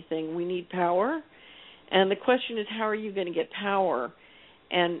change anything, we need power. And the question is, how are you going to get power?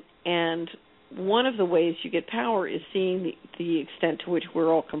 And one of the ways you get power is seeing the extent to which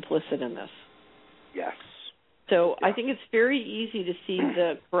we're all complicit in this. Yes. So I think it's very easy to see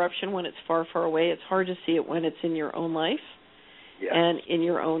the corruption when it's far, far away. It's hard to see it when it's in your own life and in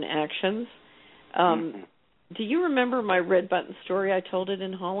your own actions. Do you remember my red button story? I told it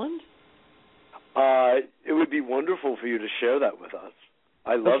in Holland. It would be wonderful for you to share that with us.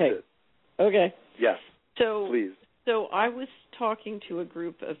 I loved it. Okay. Yes. So, please. So I was talking to a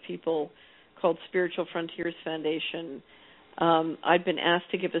group of people called Spiritual Frontiers Foundation. I'd been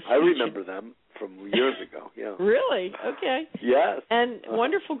asked to give a speech. I remember them from years ago. Yeah. Really? Okay. Yes. And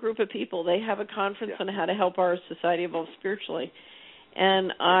wonderful group of people. They have a conference on how to help our society evolve spiritually.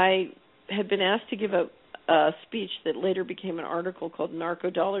 And I had been asked to give a speech that later became an article called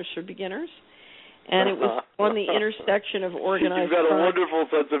Narco Dollars for Beginners. And it was on the intersection of organized crime. You've got a wonderful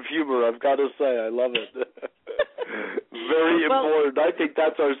sense of humor, I've got to say. I love it. Very important. I think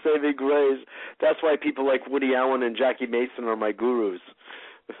that's our saving grace. That's why people like Woody Allen and Jackie Mason are my gurus.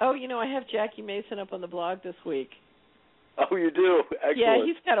 Oh, I have Jackie Mason up on the blog this week. Oh, you do? Excellent. Yeah,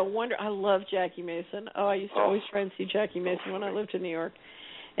 he's got I love Jackie Mason. Oh, I used to always try and see Jackie Mason when I lived in New York.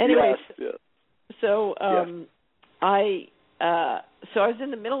 Anyway, so I so I was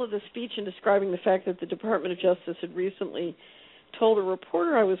in the middle of the speech and describing the fact that the Department of Justice had recently told a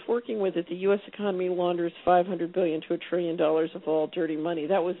reporter I was working with that the U.S. economy launders $500 billion to $1 trillion of all dirty money.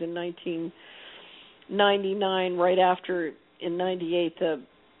 That was in 1999, right after, in 98,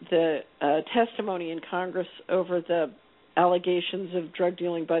 the testimony in Congress over the allegations of drug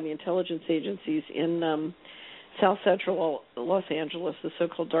dealing by the intelligence agencies in South Central Los Angeles, the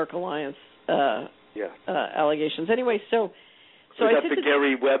so-called Dark Alliance allegations. Anyway, so I got the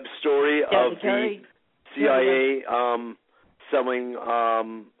Gary Webb story of the CIA selling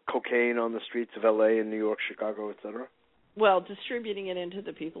cocaine on the streets of L.A. and New York, Chicago, etc. Well, distributing it into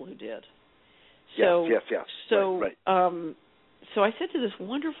the people who did. Yes. So, right. So I said to this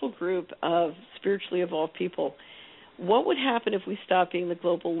wonderful group of spiritually evolved people, what would happen if we stopped being the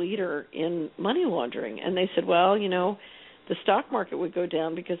global leader in money laundering? And they said, well, the stock market would go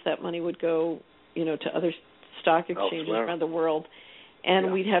down because that money would go, to other stock exchanges around the world,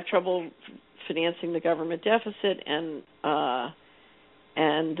 and we'd have trouble financing the government deficit, and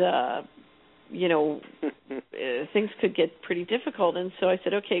things could get pretty difficult. And so I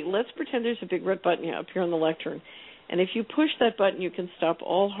said, okay, let's pretend there's a big red button up here on the lectern, and if you push that button, you can stop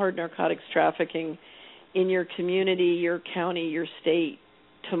all hard narcotics trafficking in your community, your county, your state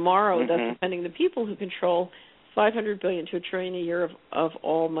tomorrow. Thus defending the people who control $500 billion to $1 trillion a year of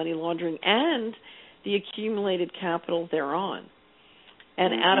all money laundering and the accumulated capital thereon.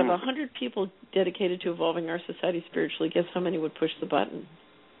 And out of 100 people dedicated to evolving our society spiritually, guess how many would push the button?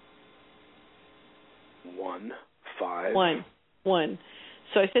 One.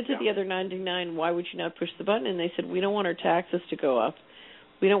 So I said to the other 99, why would you not push the button? And they said, we don't want our taxes to go up.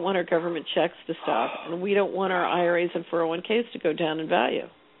 We don't want our government checks to stop. And we don't want our IRAs and 401ks to go down in value.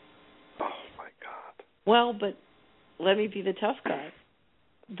 Oh, my God. Well, but let me be the tough guy.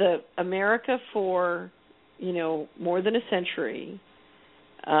 The America for, more than a century,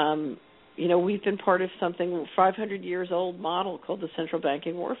 we've been part of something 500 years old model called the central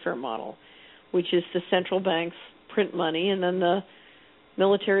banking warfare model, which is the central banks print money and then the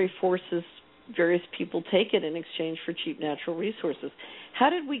military forces, various people take it in exchange for cheap natural resources. How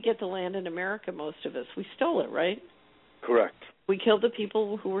did we get the land in America, most of us? We stole it, right? Correct. We killed the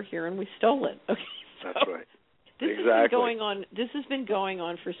people who were here and we stole it. Okay, that's right. This has been going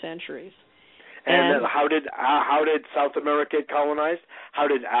on for centuries. And then how did South America get colonized? How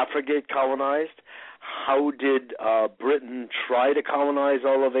did Africa get colonized? How did Britain try to colonize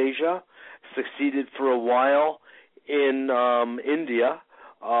all of Asia? Succeeded for a while in India,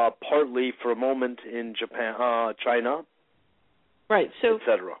 partly for a moment in Japan, China, right? So,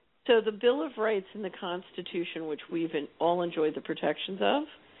 etc. So the Bill of Rights and the Constitution, which we've all enjoyed the protections of,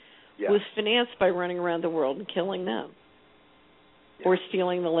 was financed by running around the world and killing them, or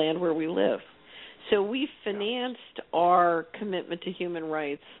stealing the land where we live. So we financed our commitment to human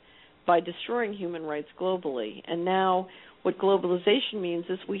rights by destroying human rights globally. And now what globalization means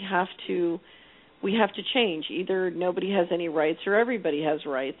is we have to change. Either nobody has any rights or everybody has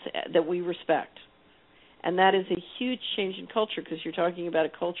rights that we respect. And that is a huge change in culture, because you're talking about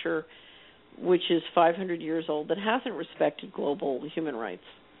a culture which is 500 years old that hasn't respected global human rights.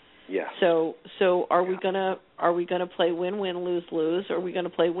 Yeah. So are we gonna play win-win, lose-lose, or are we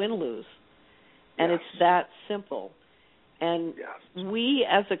gonna play win-lose? And it's that simple. And we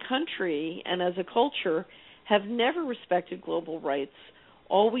as a country and as a culture have never respected global rights.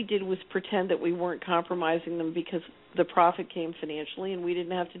 All we did was pretend that we weren't compromising them because the profit came financially and we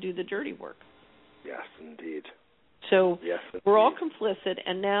didn't have to do the dirty work. Yes, indeed. So we're all complicit,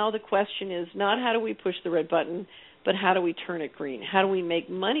 and now the question is not how do we push the red button, but how do we turn it green? How do we make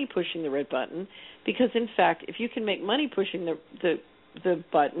money pushing the red button? Because, in fact, if you can make money pushing the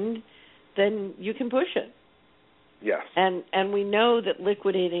button, then you can push it. Yes. And we know that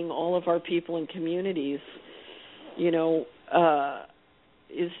liquidating all of our people and communities, is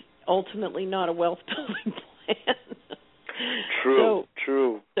ultimately not a wealth-building plan. True.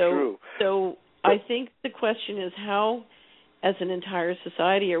 So I think the question is how, as an entire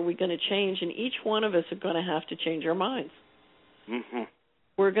society, are we going to change? And each one of us are going to have to change our minds. Mm-hmm.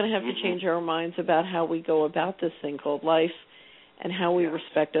 We're going to have to change our minds about how we go about this thing called life and how we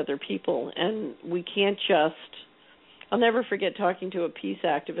respect other people. And we can't I'll never forget talking to a peace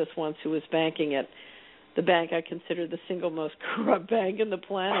activist once who was banking at the bank I consider the single most corrupt bank in the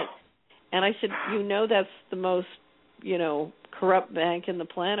planet. And I said, that's the most, corrupt bank in the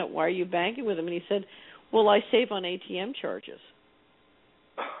planet. Why are you banking with them? And he said, well, I save on ATM charges.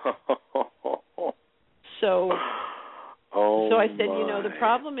 So I said, the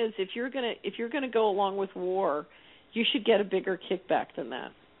problem is if you're gonna go along with war, you should get a bigger kickback than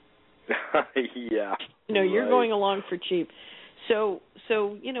that. Yeah. You're going along for cheap. So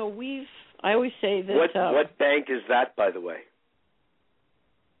I always say that. What bank is that, by the way?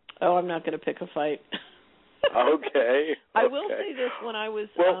 Oh, I'm not going to pick a fight. Okay. I will say this: when I was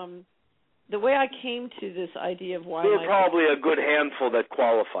the way I came to this idea of why we're probably a good handful that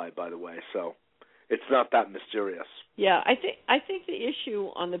qualified, by the way, so it's not that mysterious. Yeah, I think the issue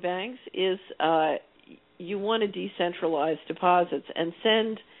on the banks is you want to decentralize deposits and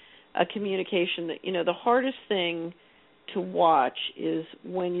send a communication that the hardest thing to watch is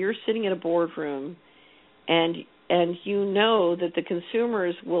when you're sitting in a boardroom and you know that the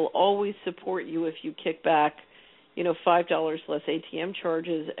consumers will always support you if you kick back, $5 less ATM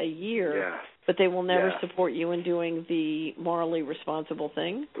charges a year, but they will never support you in doing the morally responsible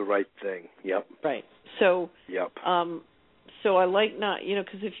thing. The right thing. Yep. Right. So. Yep. So I like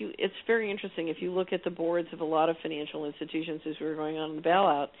because it's very interesting. If you look at the boards of a lot of financial institutions as we were going on the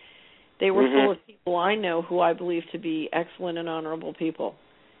bailout, they were full of people I know who I believe to be excellent and honorable people.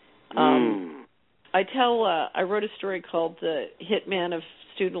 I wrote a story called "The Hitman of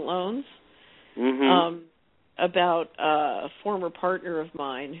Student Loans" about a former partner of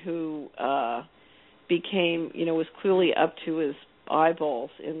mine who became, was clearly up to his eyeballs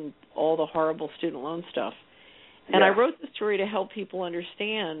in all the horrible student loan stuff. And I wrote the story to help people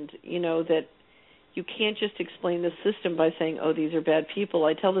understand, that you can't just explain the system by saying, oh, these are bad people.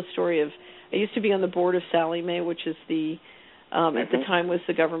 I tell the story of, I used to be on the board of Sallie Mae, which is the, at the time was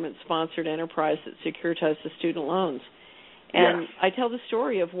the government-sponsored enterprise that securitized the student loans. And I tell the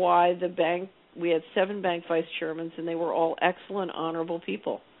story of why the bank, we had 7 bank vice chairmen, and they were all excellent, honorable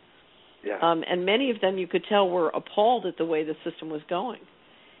people. Yeah. And many of them, you could tell, were appalled at the way the system was going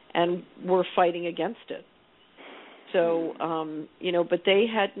and were fighting against it. So, but they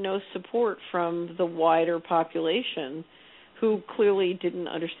had no support from the wider population who clearly didn't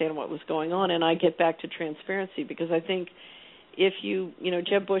understand what was going on. And I get back to transparency because I think if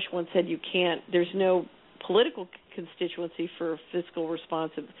Jeb Bush once said there's no political constituency for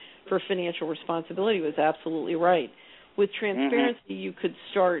financial responsibility. He was absolutely right. With transparency, you could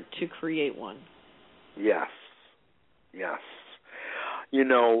start to create one. Yes.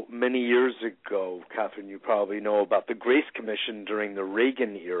 Many years ago, Catherine, you probably know about the Grace Commission during the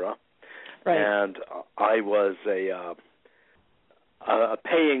Reagan era. Right. And I was a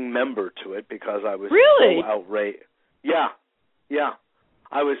paying member to it because I was so outraged. Yeah.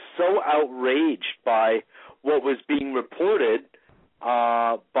 I was so outraged by what was being reported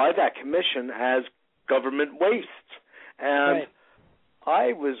by that commission as government waste. And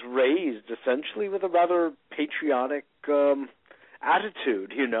I was raised essentially with a rather patriotic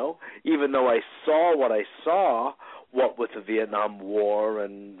attitude, even though I saw what I saw, what with the Vietnam War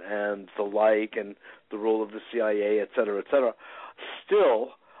and the like, and the role of the CIA, et cetera,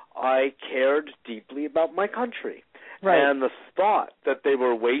 still I cared deeply about my country. Right. And the thought that they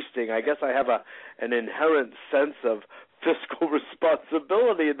were wasting, I guess I have an inherent sense of fiscal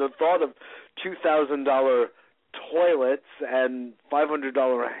responsibility, and the thought of $2,000 toilets and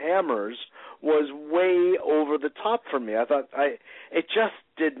 $500 hammers was way over the top for me. I thought it just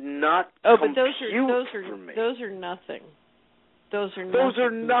did not compute for me. Those are nothing. Those are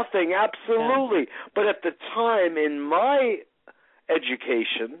nothing, absolutely. Yeah. But at the time in my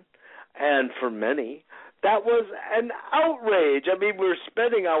education, and for many, that was an outrage. I mean, we're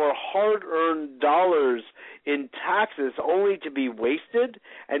spending our hard-earned dollars in taxes only to be wasted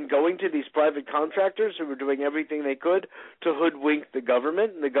and going to these private contractors who were doing everything they could to hoodwink the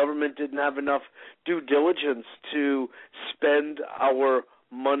government, and the government didn't have enough due diligence to spend our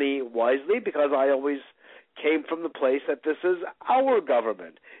money wisely, because I always came from the place that this is our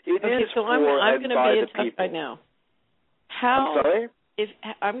government. It is so for I'm and going to by be a the tough people. guy now. I'm sorry?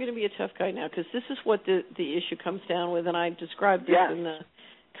 I'm going to be a tough guy now, because this is what the issue comes down with, and I described this in the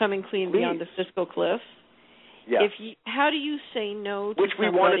Coming Clean Beyond the Fiscal Cliff. Yes. How do you say no to Which we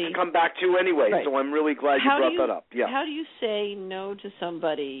wanted to come back to anyway, so I'm really glad you brought that up. Yeah. How do you say no to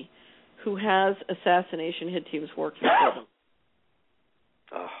somebody who has assassination hit teams working for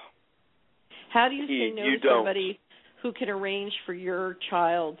them? How do you say no to somebody who can arrange for your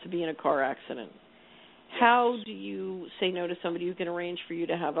child to be in a car accident? How do you say no to somebody who can arrange for you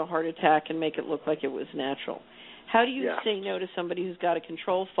to have a heart attack and make it look like it was natural? How do you say no to somebody who's got a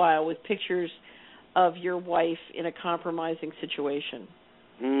control file with pictures of your wife in a compromising situation?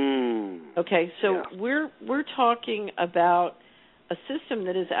 Okay, so we're talking about a system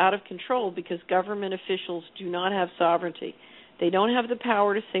that is out of control because government officials do not have sovereignty. They don't have the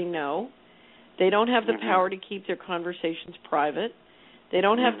power to say no. They don't have the power to keep their conversations private. They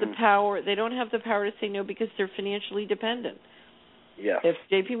don't have the power. They don't have the power to say no because they're financially dependent. Yes. If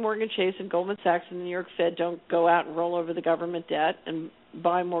J.P. Morgan Chase and Goldman Sachs and the New York Fed don't go out and roll over the government debt and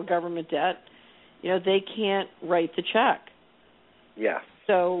buy more government debt, they can't write the check. Yes.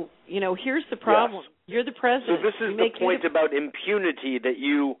 So, here's the problem. Yes. You're the president. So this is the point about impunity that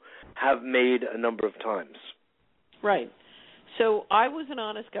you have made a number of times. Right. So I was an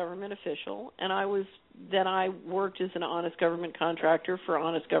honest government official, and I worked as an honest government contractor for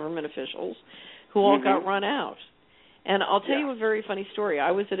honest government officials who all got run out. And I'll tell you a very funny story.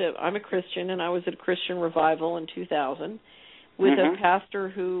 I'm a Christian, and I was at a Christian revival in 2000 with a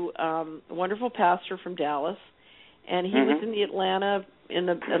pastor a wonderful pastor from Dallas, and he was in the Atlanta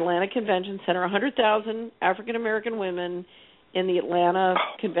Convention Center, 100,000 African American women in the Atlanta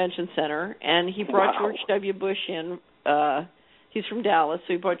Convention Center, and he brought George W. Bush in. He's from Dallas,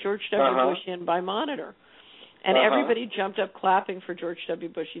 so he brought George W. Bush in by monitor. And everybody jumped up clapping for George W.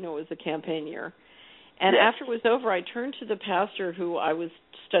 Bush. It was the campaign year. And after it was over, I turned to the pastor who I was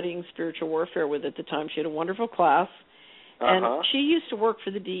studying spiritual warfare with at the time. She had a wonderful class. And she used to work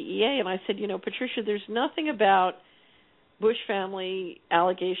for the DEA. And I said, Patricia, there's nothing about Bush family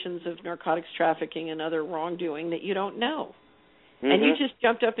allegations of narcotics trafficking and other wrongdoing that you don't know. And you just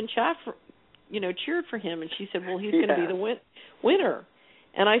jumped up and cheered for him. And she said, well, he's going to be the winner.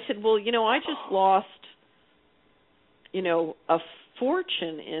 And I said, well, I just lost, a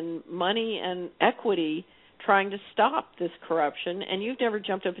fortune in money and equity trying to stop this corruption, and you've never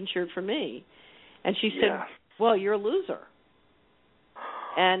jumped up and cheered for me. And she said, well, you're a loser.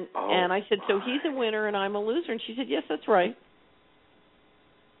 And I said, so he's a winner and I'm a loser. And she said, yes, that's right.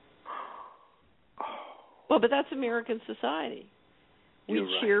 Well, but that's American society. We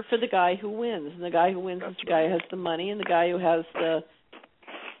cheer for the guy who wins, and the guy who wins is the guy who has the money, and the guy who has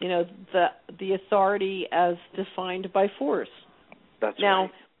the authority as defined by force. Now,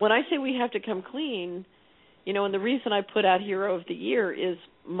 when I say we have to come clean, and the reason I put out Hero of the Year is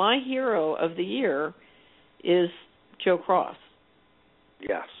my hero of the year is Joe Cross.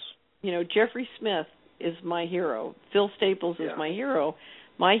 Yes. Jeffrey Smith is my hero. Phil Staples is my hero.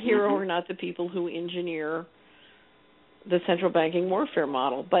 My hero are not the people who engineer the central banking warfare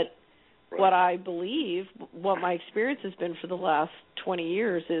model. But what I believe, what my experience has been for the last 20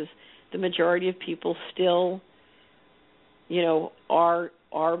 years is the majority of people still,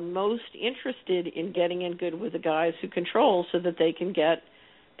 are most interested in getting in good with the guys who control so that they can get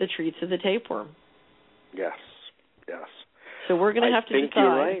the treats of the tapeworm. Yes. So we're going to have to decide.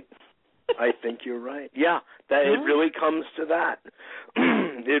 You're right. I think you're right. Yeah, it really comes to that.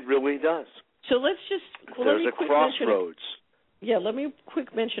 It really does. So let's just... There's a crossroads. Let me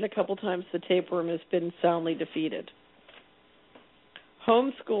quick mention a couple times the tapeworm has been soundly defeated.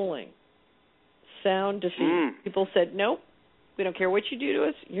 Homeschooling, sound defeat. People said, nope, we don't care what you do to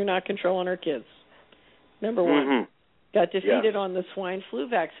us, you're not controlling our kids. Number one. Got defeated on the swine flu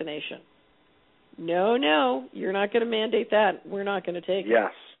vaccination. No, you're not going to mandate that. We're not going to take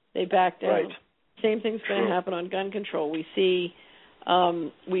it. They backed down. Same thing's going to happen on gun control. We see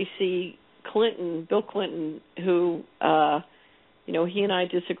Clinton, Bill Clinton, who, he and I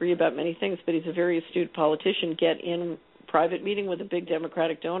disagree about many things, but he's a very astute politician, get in private meeting with the big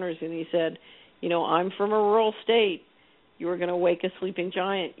Democratic donors, and he said, I'm from a rural state. You are going to wake a sleeping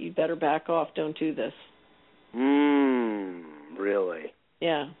giant. You better back off. Don't do this. Really?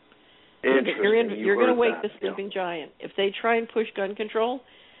 Yeah. Interesting. You're going to wake the sleeping giant. If they try and push gun control,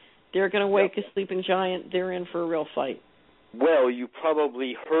 they're going to wake a sleeping giant. They're in for a real fight. Well, you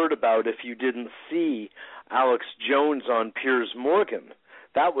probably heard about, if you didn't see, Alex Jones on Piers Morgan.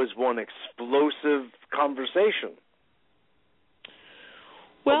 That was one explosive conversation.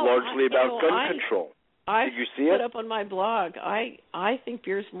 Well, largely about gun control. Did you see it? I put up on my blog. I think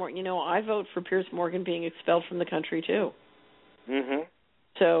Piers Morgan. I vote for Piers Morgan being expelled from the country too.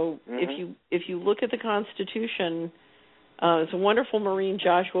 So if you look at the Constitution, it's a wonderful Marine,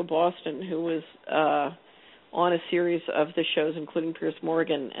 Joshua Boston, who was on a series of the shows, including Piers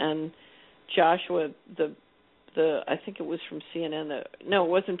Morgan, and Joshua, I think it was from CNN. No, it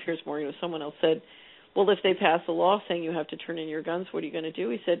wasn't Piers Morgan. It was someone else. Said, well, if they pass a law saying you have to turn in your guns, what are you going to do?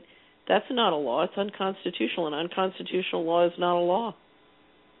 He said, that's not a law. It's unconstitutional, and unconstitutional law is not a law.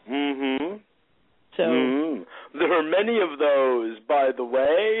 So there are many of those, by the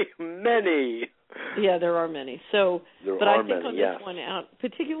way. Many. Yeah, there are many. So, but I think on this one out,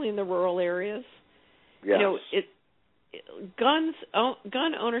 particularly in the rural areas, gun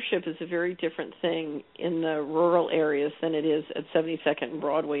ownership is a very different thing in the rural areas than it is at 72nd and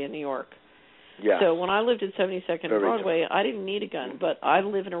Broadway in New York. So when I lived at 72nd and Broadway, I didn't need a gun, but I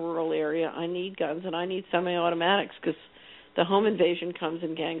live in a rural area. I need guns, and I need semi-automatics because the home invasion comes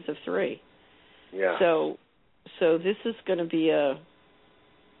in gangs of 3. So this is going to be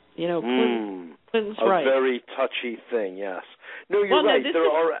Clinton's a right. very touchy thing, yes. No, you're right.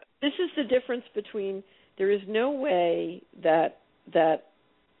 This is the difference between, there is no way that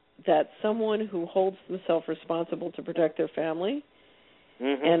someone who holds themselves responsible to protect their family,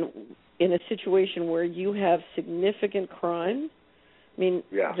 and in a situation where you have significant crime, I mean,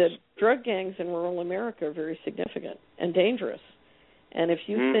 the drug gangs in rural America are very significant and dangerous. And if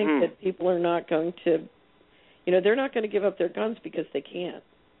you think that people are not going to, they're not going to give up their guns because they can't.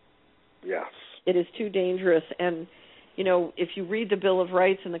 Yes. It is too dangerous. And, if you read the Bill of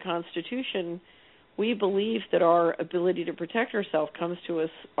Rights and the Constitution, we believe that our ability to protect ourselves comes to us,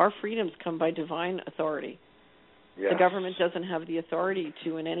 our freedoms come by divine authority. Yes. The government doesn't have the authority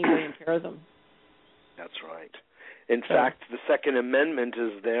to in any way impair them. That's right. In fact, the Second Amendment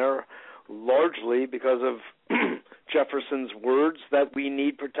is there largely because of Jefferson's words that we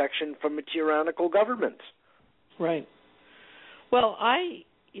need protection from a tyrannical government. Right. Well,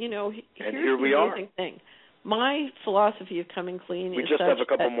 here's the amazing thing. My philosophy of coming clean is we just have a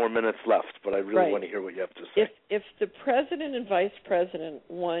couple more minutes left, but I really want to hear what you have to say. If the president and vice president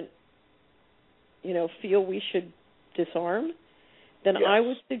feel we should disarm, then I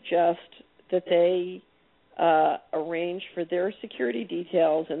would suggest that they arrange for their security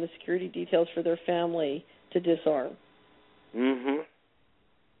details and the security details for their family to disarm.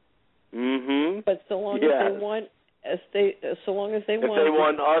 But so long as they want, if they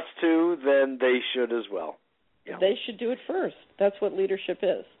want us to, then they should as well. Yeah. They should do it first. That's what leadership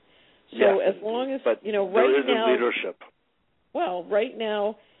is. So as long as right now, leadership. Well, right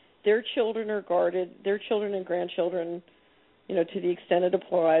now, their children are guarded. Their children and grandchildren, to the extent it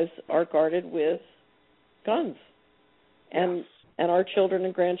applies, are guarded with guns, and our children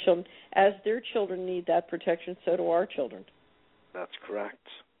and grandchildren, as their children need that protection, so do our children. That's correct.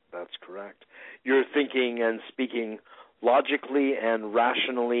 You're thinking and speaking logically and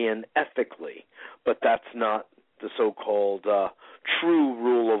rationally and ethically, but that's not the so-called true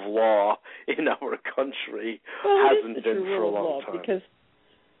rule of law in our country. Hasn't been for a long time. Because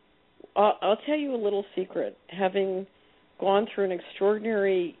I'll tell you a little secret. Having gone through an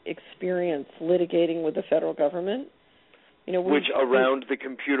extraordinary experience litigating with the federal government, around the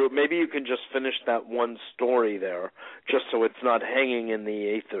computer. Maybe you can just finish that one story there, just so it's not hanging in the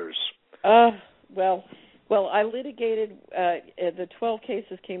ethers. Well, I litigated. The 12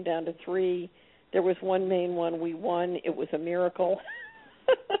 cases came down to 3. There was one main one we won. It was a miracle.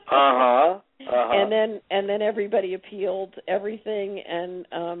 And then everybody appealed everything. And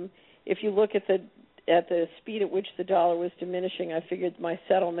if you look at the speed at which the dollar was diminishing, I figured my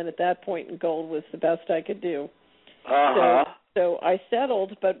settlement at that point in gold was the best I could do. So I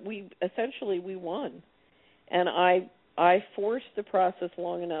settled, but we won, and I forced the process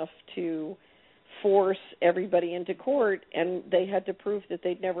long enough to force everybody into court, and they had to prove that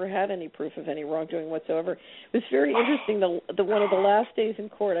they'd never had any proof of any wrongdoing whatsoever. It was very interesting. The one of the last days in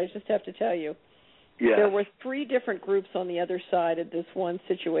court, I just have to tell you, there were 3 different groups on the other side of this one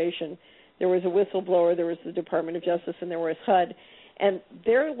situation. There was a whistleblower, there was the Department of Justice, and there was HUD. And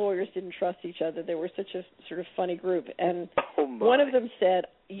their lawyers didn't trust each other. They were such a sort of funny group. And one of them said,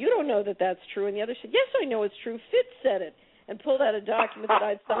 "You don't know that that's true." And the other said, "Yes, I know it's true. Fitz said it," and pulled out a document that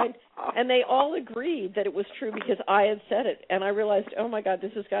I'd signed. And they all agreed that it was true because I had said it. And I realized, oh, my God,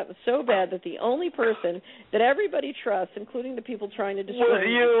 this has gotten so bad that the only person that everybody trusts, including the people trying to destroy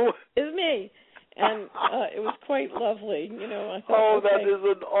me, is me. And it was quite lovely, I thought, that is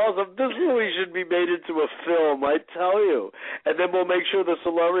an awesome. This really should be made into a film, I tell you. And then we'll make sure the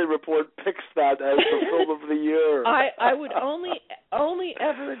Solari Report picks that as the film of the year. I would only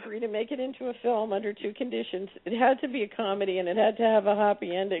ever agree to make it into a film under 2 conditions. It had to be a comedy, and it had to have a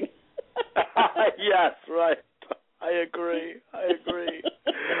happy ending. Yes, right. I agree.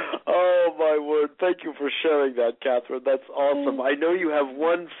 Oh, my word. Thank you for sharing that, Catherine. That's awesome. I know you have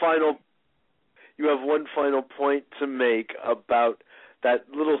one final point to make about that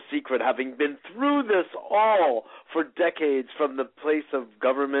little secret, having been through this all for decades from the place of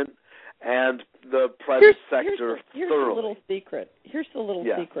government and the private sector. Here's the little secret.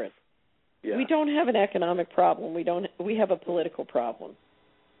 Secret. Yeah. We don't have an economic problem. We have a political problem.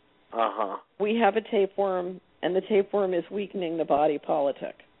 We have a tapeworm, and the tapeworm is weakening the body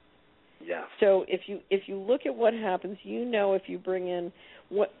politic. Yeah. So if you look at what happens, if you bring in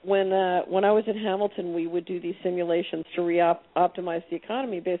when I was at Hamilton, we would do these simulations to optimize the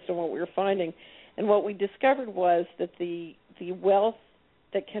economy based on what we were finding, and what we discovered was that the wealth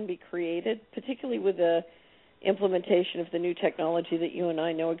that can be created, particularly with the implementation of the new technology that you and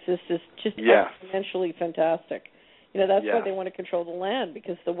I know exists, is just exponentially fantastic. That's why they want to control the land,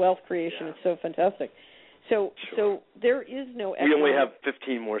 because the wealth creation is so fantastic. So there is no we only have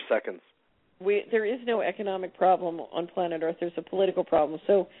 15 more seconds. There is no economic problem on planet Earth. There's a political problem.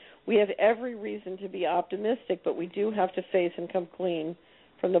 So we have every reason to be optimistic, but we do have to face and come clean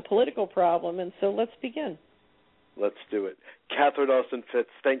from the political problem. And so let's begin. Let's do it. Catherine Austin Fitts,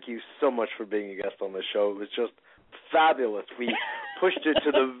 thank you so much for being a guest on the show. It was just fabulous. We pushed it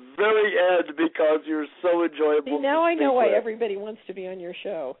to the very end because you're so enjoyable. See, now I know why everybody wants to be on your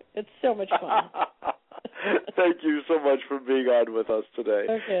show. It's so much fun. Thank you so much for being on with us today.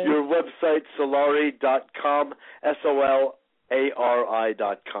 Okay. Your website, Solari.com,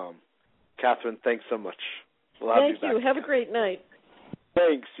 SOLARI.com. Catherine, thanks so much. We'll have Thank you. Have a great night.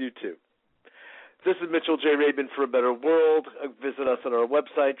 Thanks, you too. This is Mitchell J. Rabin for A Better World. Visit us on our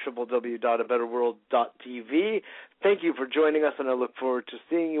website, www.abetterworld.tv. Thank you for joining us, and I look forward to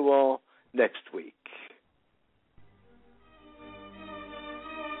seeing you all next week.